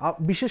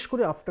 বিশেষ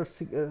করে আফটার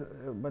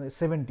মানে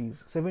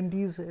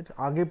সেভেন্টিজ এর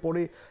আগে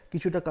পরে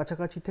কিছুটা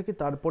কাছাকাছি থেকে,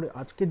 তারপরে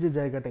আজকে যে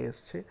জায়গাটা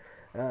এসছে,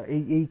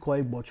 এই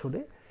কয়েক বছরে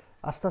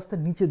আস্তে আস্তে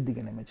নিচের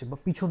দিকে নেমেছে বা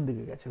পিছন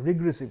দিকে গেছে,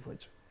 রিগ্রেসিভ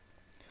হয়েছে।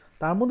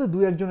 তার মধ্যে দু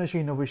একজন এসে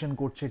ইনোভেশন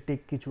করছে,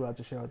 টেক কিছু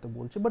আছে, সে হয়তো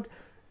বলছে, but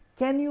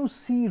can you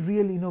C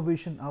real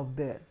innovation out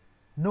there?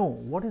 No.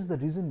 What is the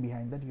reason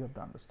behind that? You have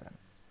to understand.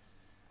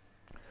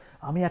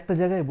 আমি একটা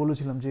জায়গায়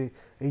বলেছিলাম যে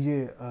এই যে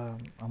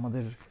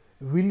আমাদের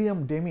উইলিয়াম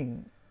ডেমিং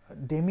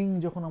ডেমিং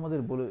যখন আমাদের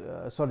বলে,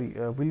 সরি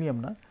উইলিয়াম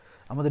না,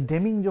 আমাদের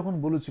ডেমিং যখন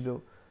বলেছিল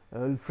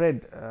ফ্রেড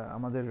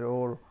আমাদের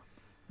ওর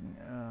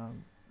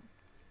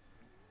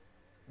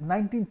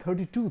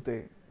 1932-তে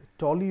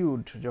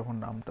টলিউড যখন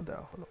নামটা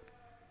দেওয়া হলো,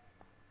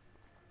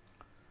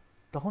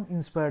 তখন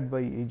ইন্সপায়ার্ড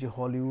বাই এই যে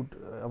হলিউড,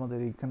 আমাদের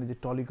এইখানে যে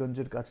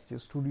টলিগঞ্জের কাছে যে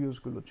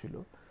স্টুডিওসগুলো ছিল,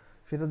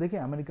 সেটা দেখে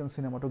আমেরিকান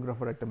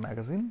সিনেমাটোগ্রাফার একটা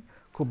ম্যাগাজিন,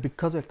 খুব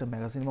বিখ্যাত একটা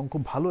ম্যাগাজিন এবং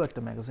খুব ভালো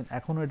একটা ম্যাগাজিন,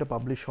 এখনও এটা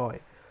পাবলিশ হয়,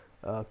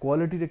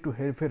 কোয়ালিটির একটু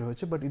হেরফের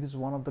হয়েছে, but it is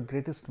one of the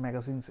greatest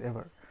magazines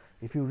ever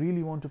if you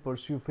really want to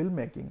pursue film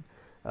making,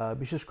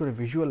 বিশেষ করে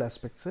visual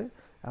অ্যাসপেক্টসে।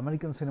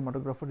 American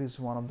cinematographer is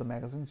one of the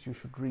magazines you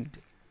should read.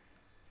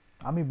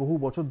 আমি বহু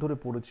বছর ধরে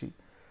পড়েছি,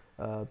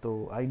 তো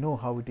I know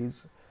how it is.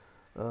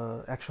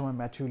 একসময়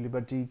Matthew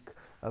লিবার্টিক,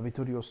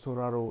 ভিতোরিও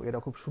স্টোরারো এরা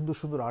খুব সুন্দর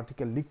সুন্দর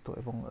আর্টিকেল লিখতো,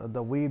 এবং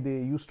the way they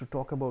use to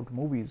talk about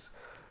movies,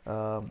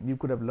 you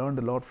could have learned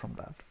A lot from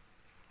that.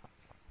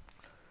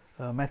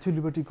 Matthew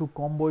liberty খুব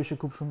কম বয়সে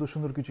খুব সুন্দর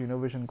সুন্দর কিছু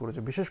ইনোভেশন করেছে,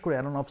 বিশেষ করে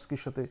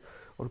অ্যারোনফস্কির সাথে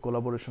ওর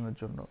কোলাবোরেশনের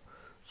জন্য।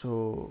 So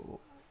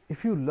if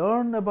you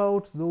learn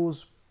about those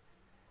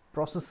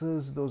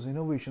processes, those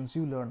innovations,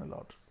 you learn a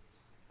লট।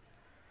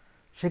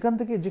 সেখান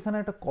থেকে যেখানে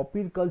একটা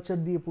কপির কালচার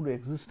দিয়ে পুরো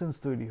এক্সিস্টেন্স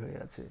তৈরি হয়ে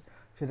আছে,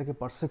 সেটাকে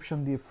পারসেপশন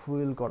দিয়ে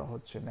ফুয়েল করা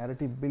হচ্ছে,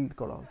 ন্যারেটিভ বিল্ড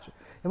করা হচ্ছে।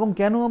 এবং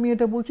কেন আমি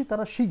এটা বলছি,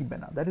 তারা শিখবে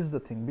না, that is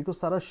the thing, because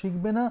তারা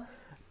শিখবে না,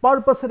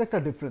 পারপাসের একটা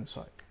ডিফারেন্স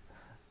হয়।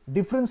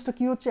 ডিফারেন্সটা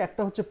কি হচ্ছে,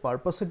 একটা হচ্ছে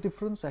পারপাসের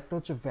ডিফারেন্স, একটা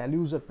হচ্ছে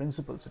values R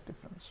প্রিন্সিপালসের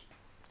difference.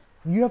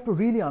 You have to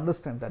really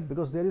understand that,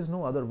 because there is no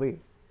other way.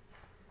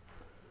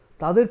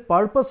 তাদের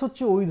পারপাস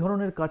হচ্ছে ওই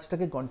ধরনের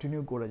কাজটাকে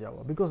কন্টিনিউ করে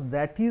যাওয়া, because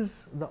that is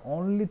the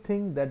only thing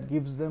that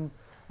gives them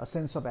a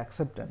sense of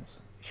acceptance.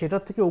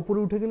 সেটার থেকে উপরে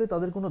উঠে গেলে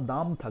তাদের কোনো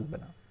দাম থাকবে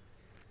না।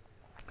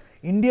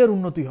 ইন্ডিয়ার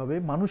উন্নতি হবে,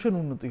 মানুষের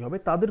উন্নতি হবে,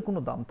 তাদের কোনো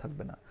দাম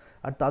থাকবে না,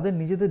 আর তাদের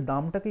নিজেদের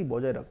দামটাকেই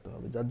বজায় রাখতে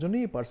হবে। যার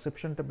জন্যই এই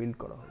পারসেপশনটা বিল্ড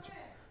করা হয়েছে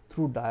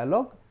through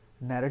dialogue,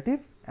 narrative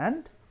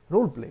and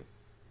roll play.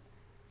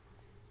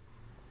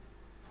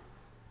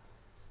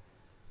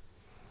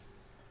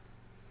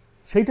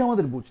 সেইটা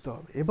আমাদের বুঝতে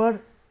হবে। এবার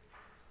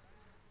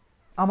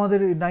আমাদের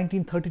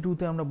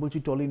 1932-তে আমরা বলছি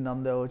টলির নাম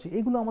দেওয়া হয়েছে,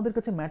 এগুলো আমাদের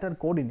কাছে ম্যাটার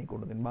করেনি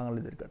কোনোদিন,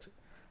 বাঙালিদের কাছে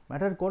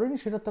ম্যাটার করেনি,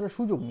 সেটা তারা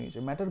সুযোগ নিয়েছে।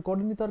 ম্যাটার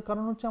করেনি তার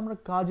কারণ হচ্ছে আমরা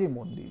কাজে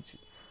মন দিয়েছি,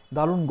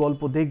 দারুণ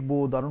গল্প দেখবো,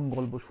 দারুণ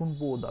গল্প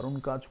শুনবো, দারুণ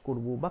কাজ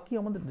করব, বাকি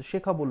আমাদের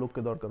শেখাবো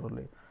লোককে দরকার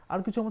হলে, আর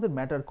কিছু আমাদের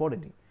ম্যাটার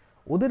করেনি।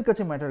 ওদের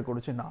কাছে ম্যাটার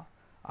করেছে না,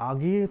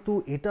 আগে তো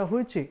এটা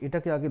হয়েছে,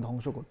 এটাকে আগে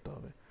ধ্বংস করতে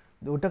হবে,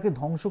 ওটাকে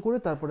ধ্বংস করে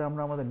তারপরে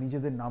আমরা আমাদের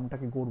নিজেদের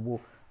নামটাকে গড়ব,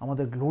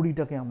 আমাদের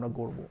গ্লোরিটাকে আমরা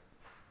গড়ব।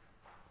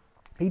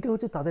 এইটা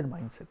হচ্ছে তাদের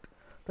মাইন্ডসেট।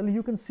 তাহলে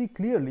ইউ ক্যান সি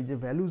ক্লিয়ারলি যে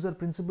ভ্যালুজ আর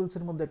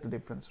প্রিন্সিপালসের মধ্যে একটা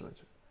ডিফারেন্স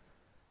রয়েছে।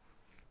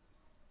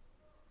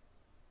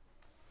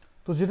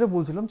 তো যেটা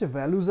বলছিলাম যে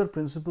ভ্যালুজ আর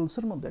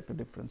প্রিন্সিপালসের মধ্যে একটা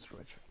ডিফারেন্স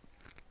রয়েছে।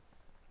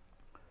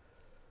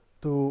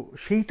 তো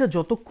সেইটা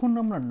যতক্ষণ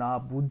আমরা না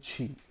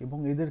বুঝছি, এবং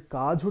এদের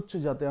কাজ হচ্ছে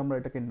যাতে আমরা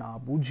এটাকে না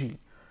বুঝি,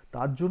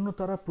 তার জন্য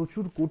তারা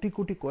প্রচুর কোটি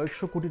কোটি,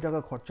 কয়েকশো কোটি টাকা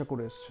খরচা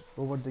করে এসছে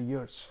ওভার দ্য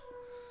ইয়ার্স।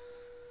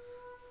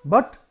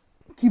 বাট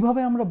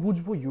কিভাবে আমরা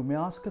বুঝবো? You may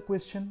ask a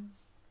question.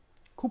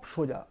 খুব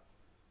সোজা,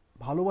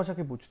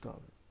 ভালোবাসাকে বুঝতে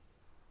হবে।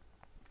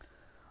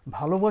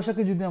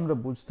 ভালোবাসাকে যদি আমরা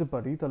বুঝতে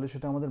পারি, তাহলে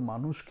সেটা আমাদের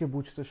মানুষকে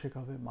বুঝতে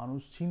শেখাবে,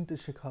 মানুষ চিনতে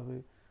শেখাবে।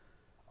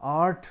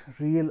 আর্ট,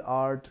 রিয়েল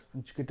আর্ট,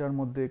 যেটার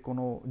মধ্যে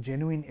কোনো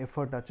জেনুইন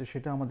এফার্ট আছে,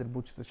 সেটা আমাদের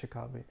বুঝতে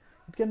শেখাবে।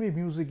 It can be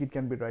music, it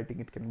can be writing,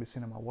 it can be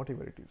cinema, what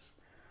ever it is.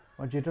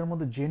 আর যেটার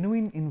মধ্যে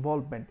জেনুইন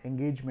ইনভলভমেন্ট,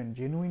 এঙ্গেজমেন্ট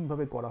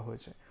জেনুইনভাবে করা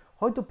হয়েছে।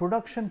 হয়তো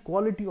প্রোডাকশন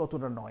কোয়ালিটি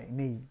অতটা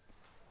নেই,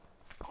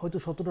 হয়তো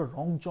শতটা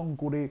রং চং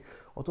করে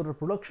অতটা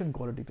প্রোডাকশন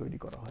কোয়ালিটি তৈরি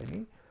করা হয়নি,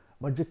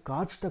 বাট যে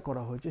কাজটা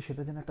করা হয়েছে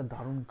সেটা যেন একটা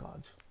দারুণ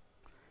কাজ।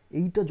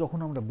 এইটা যখন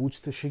আমরা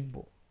বুঝতে শিখব,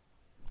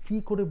 কি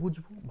করে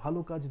বুঝবো? ভালো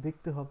কাজ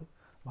দেখতে হবে,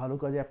 ভালো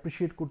কাজ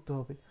অ্যাপ্রিসিয়েট করতে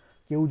হবে।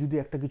 কেউ যদি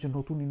একটা কিছু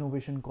নতুন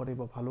ইনোভেশন করে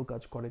বা ভালো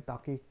কাজ করে,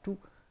 তাকে একটু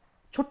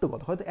ছোট্ট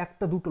কথা, হয়তো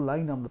একটা দুটো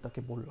লাইন আমরা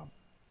তাকে বললাম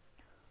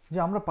যে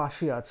আমরা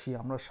পাশে আছি,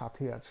 আমরা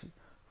সাথে আছি।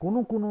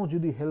 কোনো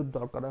যদি হেল্প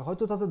দরকার হয়,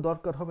 হয়তো তাদের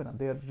দরকার হবে না,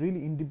 দে আর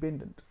রিয়েলি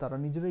ইন্ডিপেন্ডেন্ট, তারা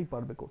নিজেরাই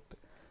পারবে করতে।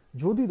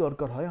 যদি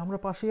দরকার হয়, আমরা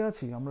পাশে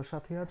আছি, আমরা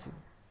সাথে আছি,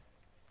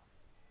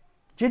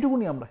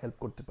 যেটুকুনি আমরা হেল্প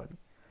করতে পারি।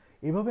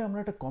 এভাবে আমরা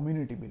একটা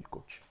কমিউনিটি বিল্ড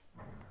করছি।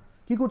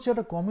 কি করছি?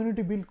 একটা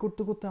কমিউনিটি বিল্ড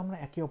করতে করতে আমরা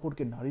একে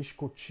অপরকে নারিশ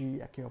করছি,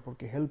 একে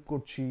অপরকে হেল্প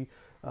করছি,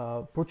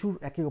 প্রচুর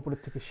একে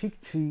অপরের থেকে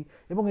শিখছি,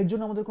 এবং এর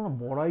জন্য আমাদের কোনো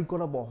বড়াই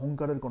করা বা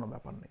অহংকারের কোনো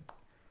ব্যাপার নেই।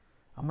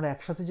 আমরা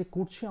একসাথে যে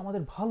করছি,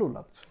 আমাদের ভালো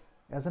লাগছে।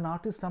 অ্যাজ অ্যান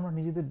আর্টিস্ট আমরা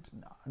নিজেদের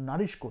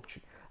নারিশ করছি।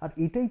 আর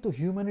এটাই তো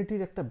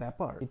হিউম্যানিটির একটা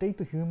ব্যাপার, এটাই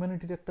তো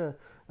হিউম্যানিটির একটা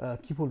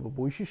কি বলবো,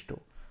 বৈশিষ্ট্য,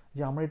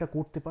 যে আমরা এটা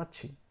করতে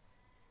পারছি।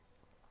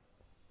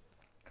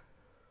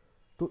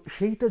 তো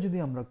সেইটা যদি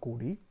আমরা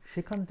করি,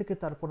 সেখান থেকে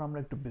তারপর আমরা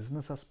একটু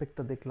বিজনেস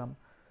অ্যাসপেক্টটা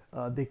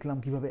দেখলাম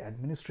কীভাবে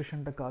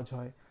অ্যাডমিনিস্ট্রেশনটা কাজ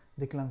হয়,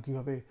 দেখলাম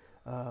কীভাবে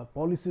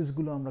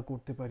পলিসিসগুলো আমরা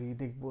করতে পারি,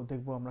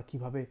 দেখবো আমরা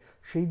কীভাবে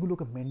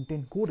সেইগুলোকে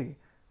মেনটেন করে,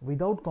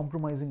 without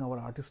compromising hour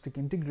artistic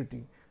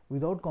integrity,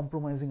 without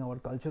compromising hour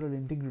cultural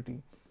integrity,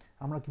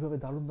 আমরা কীভাবে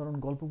দারুণ দারুণ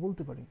গল্প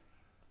বলতে পারি।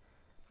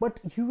 But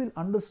you will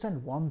understand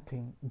one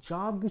thing,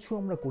 যা কিছু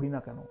আমরা করি না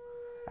কেন,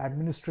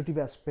 administrative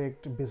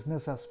aspect,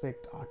 business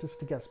aspect,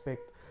 artistic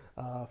aspect,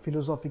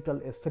 philosophical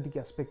aesthetic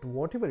aspect,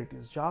 what ever it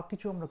is, যা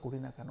কিছু আমরা করি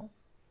না কেন,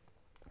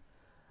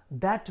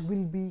 that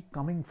will be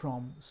coming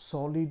from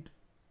solid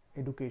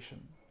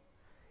education.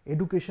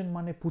 Education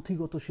মানে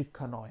পুঁথিগত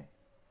শিক্ষা নয়,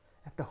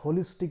 একটা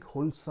হোলিস্টিক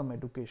হোলসাম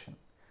এডুকেশন,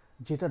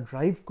 যেটা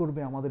ড্রাইভ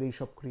করবে আমাদের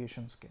এইসব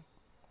ক্রিয়েশনসকে।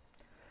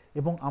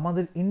 এবং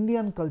আমাদের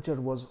Indian culture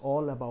was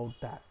all about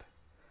that,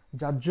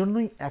 যার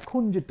জন্যই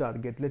এখন যে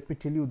target, let me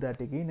tell you that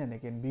again and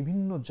again,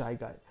 বিভিন্ন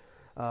জায়গায়,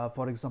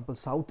 for example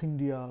south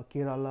India,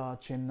 Kerala,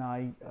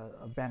 Chennai,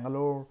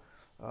 Bangalore,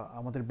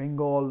 আমাদের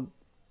বেঙ্গল,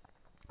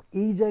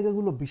 এই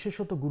জায়গাগুলো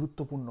বিশেষত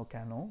গুরুত্বপূর্ণ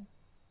কেন?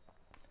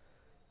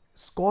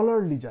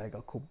 স্কলারলি জায়গা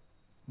খুব,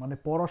 মানে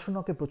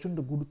পড়াশোনাকে প্রচণ্ড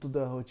গুরুত্ব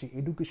দেওয়া হয়েছে,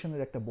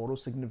 এডুকেশনের একটা বড়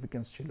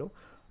সিগনিফিকেন্স ছিল,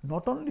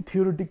 নট অনলি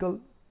থিওরিটিক্যাল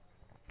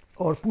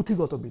অর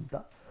পুঁথিগত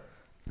বিদ্যা,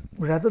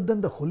 rather than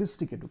the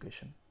holistic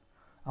education.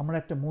 আমরা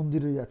একটা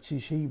মন্দিরে যাচ্ছি,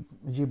 সেই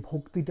যে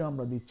ভক্তিটা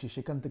আমরা দিচ্ছি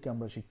সেখান থেকে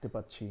আমরা শিখতে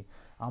পাচ্ছি,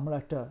 আমরা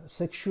একটা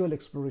সেক্সুয়াল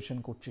এক্সপ্লোরেশন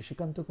করছি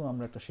সেখান থেকেও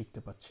আমরা একটা শিখতে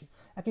পাচ্ছি।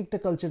 এক একটা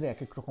কালচারে এক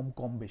এক রকম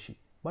কম বেশি,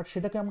 বাট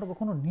সেটাকে আমরা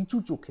কখনো নিচু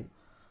চোখে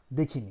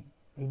দেখিনি।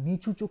 এই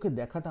নিচু চোখে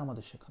দেখাটা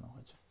আমাদের শেখানো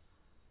হয়েছে,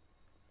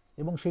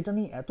 এবং সেটা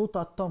নিয়ে এত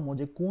তারতম্য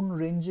যে কোন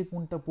রেঞ্জে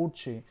কোনটা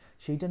পড়ছে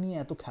সেইটা নিয়ে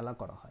এত খেলা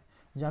করা হয়,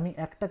 যে আমি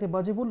একটাকে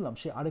বাজে বললাম,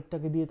 সে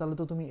আরেকটাকে দিয়ে তাহলে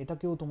তো তুমি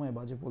এটাকেও তোমায়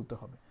বাজে বলতে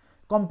হবে,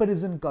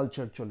 কম্প্যারিজন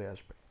কালচার চলে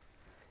আসবে।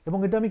 এবং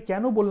এটা আমি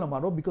কেন বললাম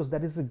আরও, because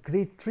that is a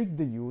great trick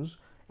they use.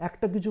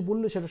 একটা কিছু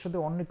বললে সেটার সাথে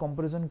অন্য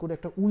কম্প্যারিজন করে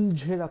একটা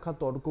উলঝে রাখা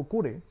তর্ক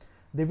করে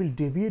they will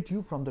deviate you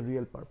from the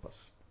real purpose.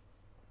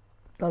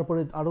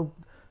 তারপরে আরও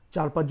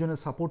 4-5 জনের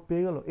সাপোর্ট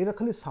পেয়ে গেল, এরা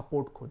খালি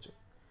সাপোর্ট খোঁজে,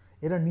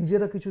 এরা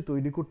নিজেরা কিছু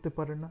তৈরি করতে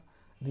পারে না,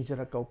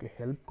 নিজেরা কাউকে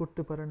হেল্প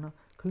করতে পারে না,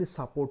 খালি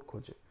সাপোর্ট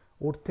খোঁজে।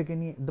 ওর থেকে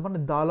নিয়ে, মানে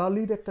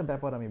দালালির একটা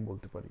ব্যাপার আমি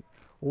বলতে পারি,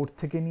 ওর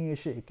থেকে নিয়ে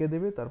এসে এঁকে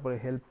দেবে, তারপরে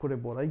হেল্প করে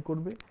বড়াই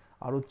করবে,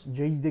 আরও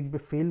যেই দেখবে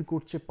ফেল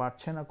করছে,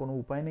 পারছে না, কোনো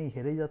উপায় নেই,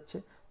 হেরে যাচ্ছে,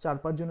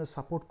 4-5 জনের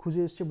সাপোর্ট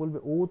খুঁজে এসছে, বলবে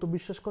ও তো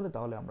বিশ্বাস করে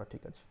তাহলে আমরা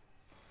ঠিক আছে।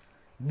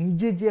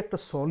 নিজে যে একটা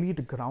সলিড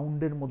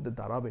গ্রাউন্ডের মধ্যে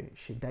দাঁড়াবে,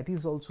 say that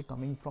is also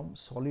coming from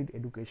solid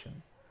education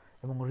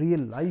এবং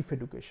রিয়েল লাইফ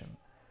এডুকেশন,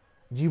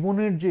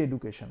 জীবনের যে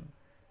এডুকেশন।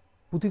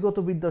 পুঁথিগত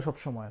বিদ্যা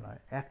সবসময় নয়,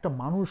 একটা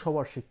মানুষ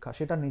হওয়ার শিক্ষা,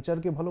 সেটা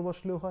নেচারকে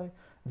ভালোবাসলেও হয়,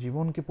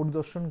 জীবনকে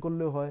পরিদর্শন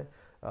করলেও হয়,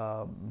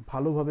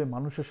 ভালোভাবে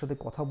মানুষের সাথে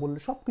কথা বললে,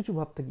 সব কিছু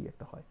ভাবতে গিয়ে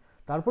একটা হয়।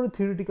 তারপরে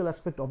theoretical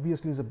aspect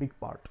obviously is a big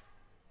part,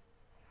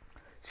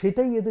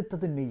 সেটাই এদের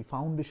তাতে নেই,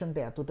 ফাউন্ডেশনটা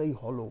এতটাই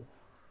হলো,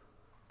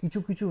 কিছু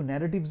কিছু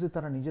ন্যারেটিভসে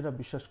তারা নিজেরা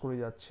বিশ্বাস করে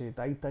যাচ্ছে,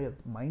 তাই তাই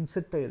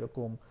মাইন্ডসেটটা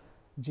এরকম,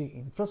 যে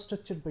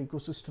ইনফ্রাস্ট্রাকচার বা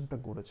ইকোসিস্টেমটা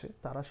গড়েছে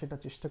তারা সেটা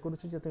চেষ্টা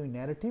করেছে যাতে ওই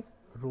ন্যারেটিভ,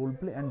 রোল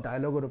প্লে অ্যান্ড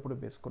ডায়ালগের উপরে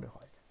বেস করে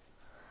হয়।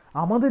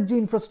 আমাদের যে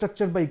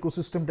ইনফ্রাস্ট্রাকচার বা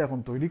ইকোসিস্টেমটা এখন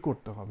তৈরি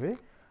করতে হবে,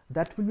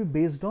 that will be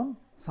based on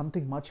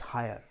something much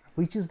higher,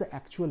 which is the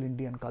actual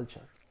Indian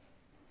culture.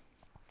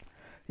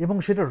 এবং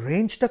সেটা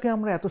রেঞ্জটাকে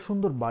আমরা এত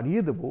সুন্দর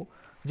বাড়িয়ে দেব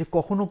যে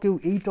কখনো কেউ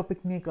এই টপিক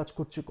নিয়ে কাজ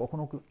করছে,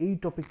 কখনো কেউ এই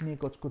টপিক নিয়ে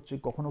কাজ করছে,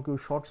 কখনো কেউ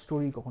শর্ট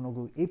স্টোরি, কখনো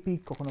কেউ এপিক,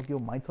 কখনো কেউ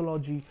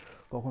মাইথোলজি,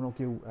 কখনো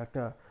কেউ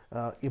একটা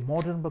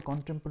মডার্ন বা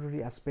কন্টেম্পোরারি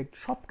অ্যাসপেক্ট,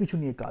 সব কিছু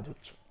নিয়ে কাজ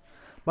হচ্ছে।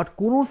 বাট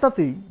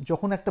কোনোটাতেই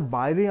যখন একটা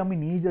বাইরে আমি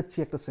নিয়ে যাচ্ছি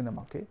একটা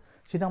সিনেমাকে,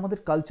 সেটা আমাদের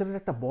কালচারের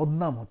একটা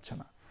বদনাম হচ্ছে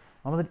না,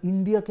 আমাদের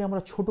ইন্ডিয়াকে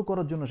আমরা ছোট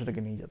করার জন্য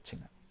সেটাকে নিয়ে যাচ্ছি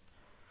না।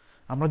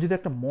 আমরা যদি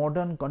একটা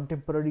মডার্ন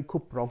কন্টেম্পোরারি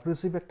খুব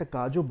প্রগ্রেসিভ একটা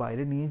কাজও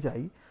বাইরে নিয়ে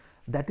যাই,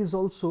 that is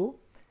also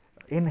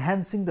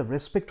enhancing the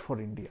respect for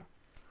India,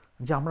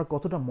 যে আমরা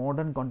কতটা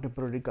মডার্ন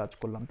কন্টেম্পোরারি কাজ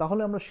করলাম।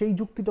 তাহলে আমরা সেই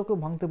যুক্তিটাকেও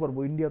ভাঙতে পারবো,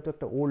 ইন্ডিয়া তো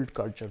একটা ওল্ড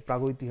কালচার,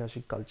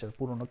 প্রাগৈতিহাসিক কালচার,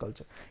 পুরনো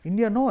কালচার।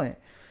 ইন্ডিয়া নয়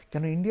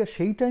কেন, ইন্ডিয়া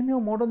সেই টাইমেও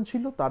মডার্ন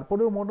ছিল,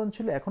 তারপরেও মডার্ন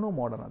ছিল, এখনও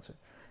মডার্ন আছে।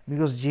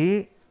 বিকজ যে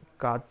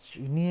কাজ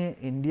নিয়ে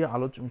ইন্ডিয়া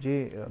যে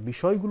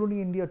বিষয়গুলো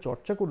নিয়ে ইন্ডিয়া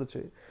চর্চা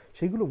করেছে,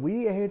 সেগুলো way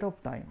ahead of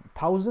time,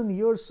 1000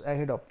 years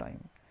ahead of time.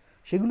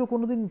 সেগুলো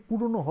কোনোদিন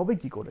পুরনো হবে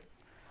কি করে?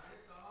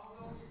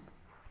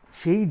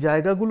 সেই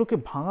জায়গাগুলোকে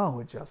ভাঙা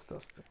হয়েছে আস্তে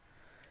আস্তে,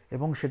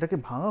 এবং সেটাকে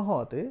ভাঙা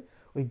হওয়াতে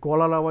ওই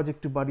গলার আওয়াজ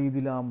একটু বাড়িয়ে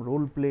দিলাম,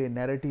 রোল প্লে,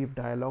 ন্যারেটিভ,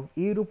 ডায়ালগ,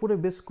 এর উপরে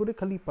বেস করে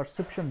খালি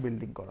পারসেপশন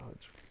বিল্ডিং করা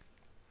হয়েছে,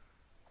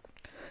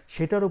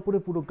 সেটার উপরে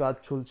পুরো কাজ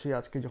চলছে।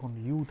 আজকে যখন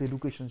ইউথ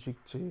এডুকেশন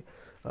শিখছে,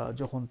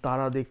 যখন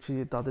তারা দেখছে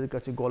যে তাদের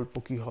কাছে গল্প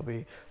কী হবে,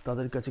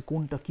 তাদের কাছে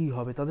কোনটা কী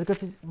হবে, তাদের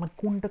কাছে মানে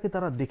কোনটাকে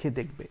তারা দেখে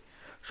দেখবে,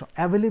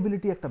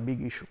 অ্যাভেলেবিলিটি একটা বিগ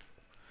ইস্যু।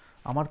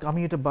 আমি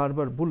এটা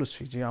বারবার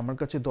বলেছি যে আমার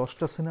কাছে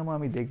 10টা সিনেমা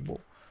আমি দেখব,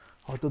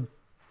 হয়তো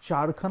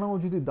 4খানাও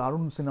যদি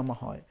দারুণ সিনেমা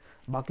হয়,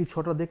 বাকি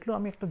 6টা দেখলেও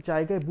আমি একটা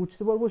জায়গায়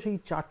বুঝতে পারবো সেই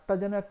 4টা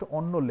যেন একটা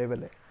অন্য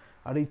লেভেলে,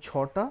 আর এই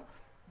 6টা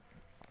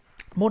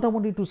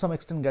মোটামুটি টু সাম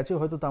এক্সটেন্ট গেছে,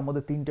 হয়তো তার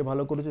মধ্যে 3টে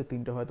ভালো করেছে,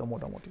 3টে হয়তো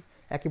মোটামুটি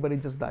একেবারেই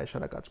জাস্ট দায়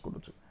সারা কাজ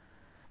করেছে।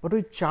 বাট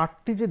ওই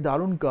 4টি যে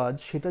দারুণ কাজ,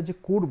 সেটা যে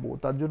করব,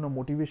 তার জন্য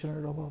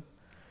মোটিভেশনের অভাব,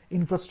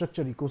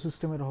 ইনফ্রাস্ট্রাকচার,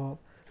 ইকোসিস্টেমের অভাব।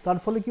 তার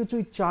ফলে কি হচ্ছে,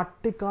 ওই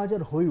 4টে কাজ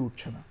আর হয়ে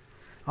উঠছে না,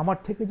 আমার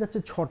থেকে যাচ্ছে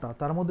 6টা,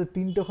 তার মধ্যে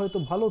 3টে হয়তো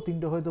ভালো,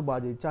 3টে হয়তো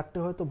বাজে, 4টে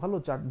হয়তো ভালো,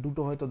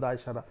 2টো হয়তো দায়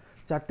সারা,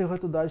 4টে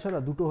হয়তো দায় সারা,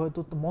 2টো হয়তো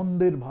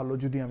মন্দের ভালো,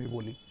 যদি আমি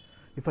বলি,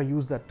 if I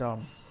use that term.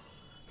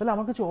 তাহলে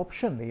আমার কাছে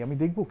অপশান নেই, আমি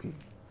দেখব কি?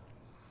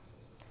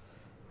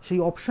 সেই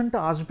অপশানটা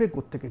আসবে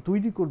কোত্থেকে,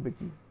 তৈরি করবে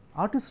কি?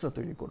 আর্টিস্টরা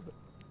তৈরি করবে।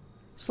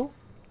 So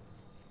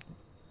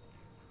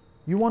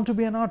you want to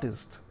be an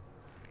artist,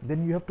 then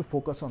you have to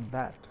focus on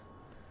that.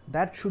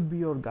 That should be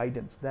your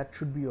guidance, that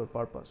should be your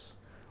purpose.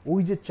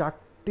 ওই যে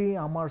চারটে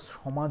আমার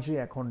সমাজে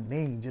এখন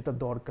নেই যেটা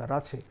দরকার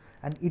আছে,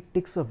 and it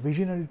takes a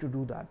visionary to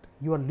do that.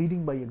 You are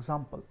leading by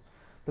example.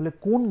 তাহলে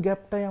কোন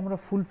গ্যাপটাই আমরা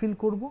ফুলফিল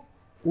করব?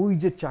 ওই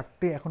যে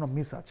চারটে এখনো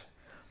মিস আছে,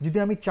 যদি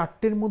আমি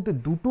চারটের মধ্যে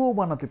দুটোও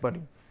বানাতে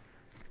পারি,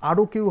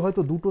 আরও কেউ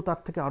হয়তো দুটো তার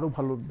থেকে আরও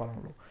ভালো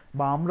বানালো,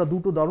 বা আমরা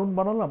দুটো দারুণ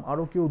বানালাম,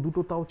 আরও কেউ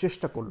দুটো তাও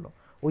চেষ্টা করলো,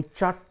 ওই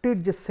চারটের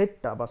যে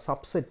সেটটা বা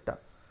সাবসেটটা,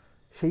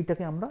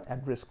 সেইটাকে আমরা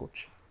অ্যাড্রেস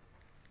করছি।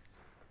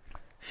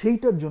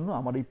 সেইটার জন্য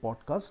আমার এই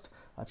পডকাস্ট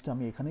আজকে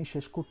আমি এখানেই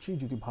শেষ করছি।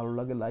 যদি ভালো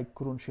লাগে লাইক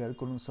করুন, শেয়ার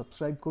করুন,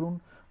 সাবস্ক্রাইব করুন।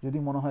 যদি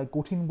মনে হয়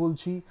কঠিন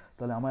বলছি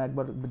তাহলে আমায়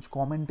একবার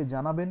কমেন্টে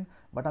জানাবেন।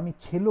 বাট আমি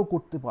খেলও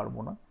করতে পারবো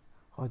না,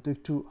 হয়তো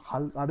একটু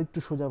আরেকটু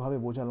সোজাভাবে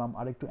বোঝালাম,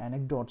 আরেকটু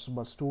অ্যানেকডটস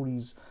বা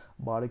স্টোরিজ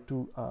বা আরেকটু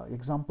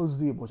এক্সাম্পলস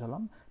দিয়ে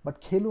বোঝালাম, বাট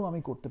খেলও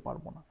আমি করতে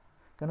পারবো না।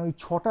 কেন এই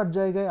ছটার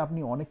জায়গায় আপনি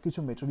অনেক কিছু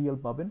মেটেরিয়াল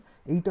পাবেন,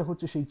 এইটা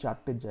হচ্ছে সেই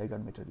চারটের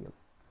জায়গার মেটেরিয়াল।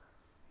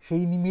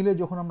 সেই মিলে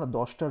যখন আমরা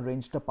 10টার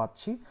রেঞ্জটা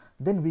পাচ্ছি,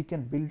 then we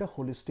can build a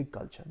holistic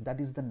culture. That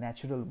is the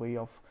natural way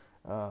of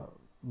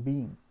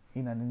being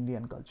in an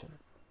Indian culture.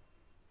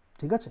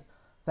 ঠিক আছে,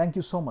 thank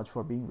you so much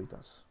for being with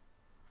us.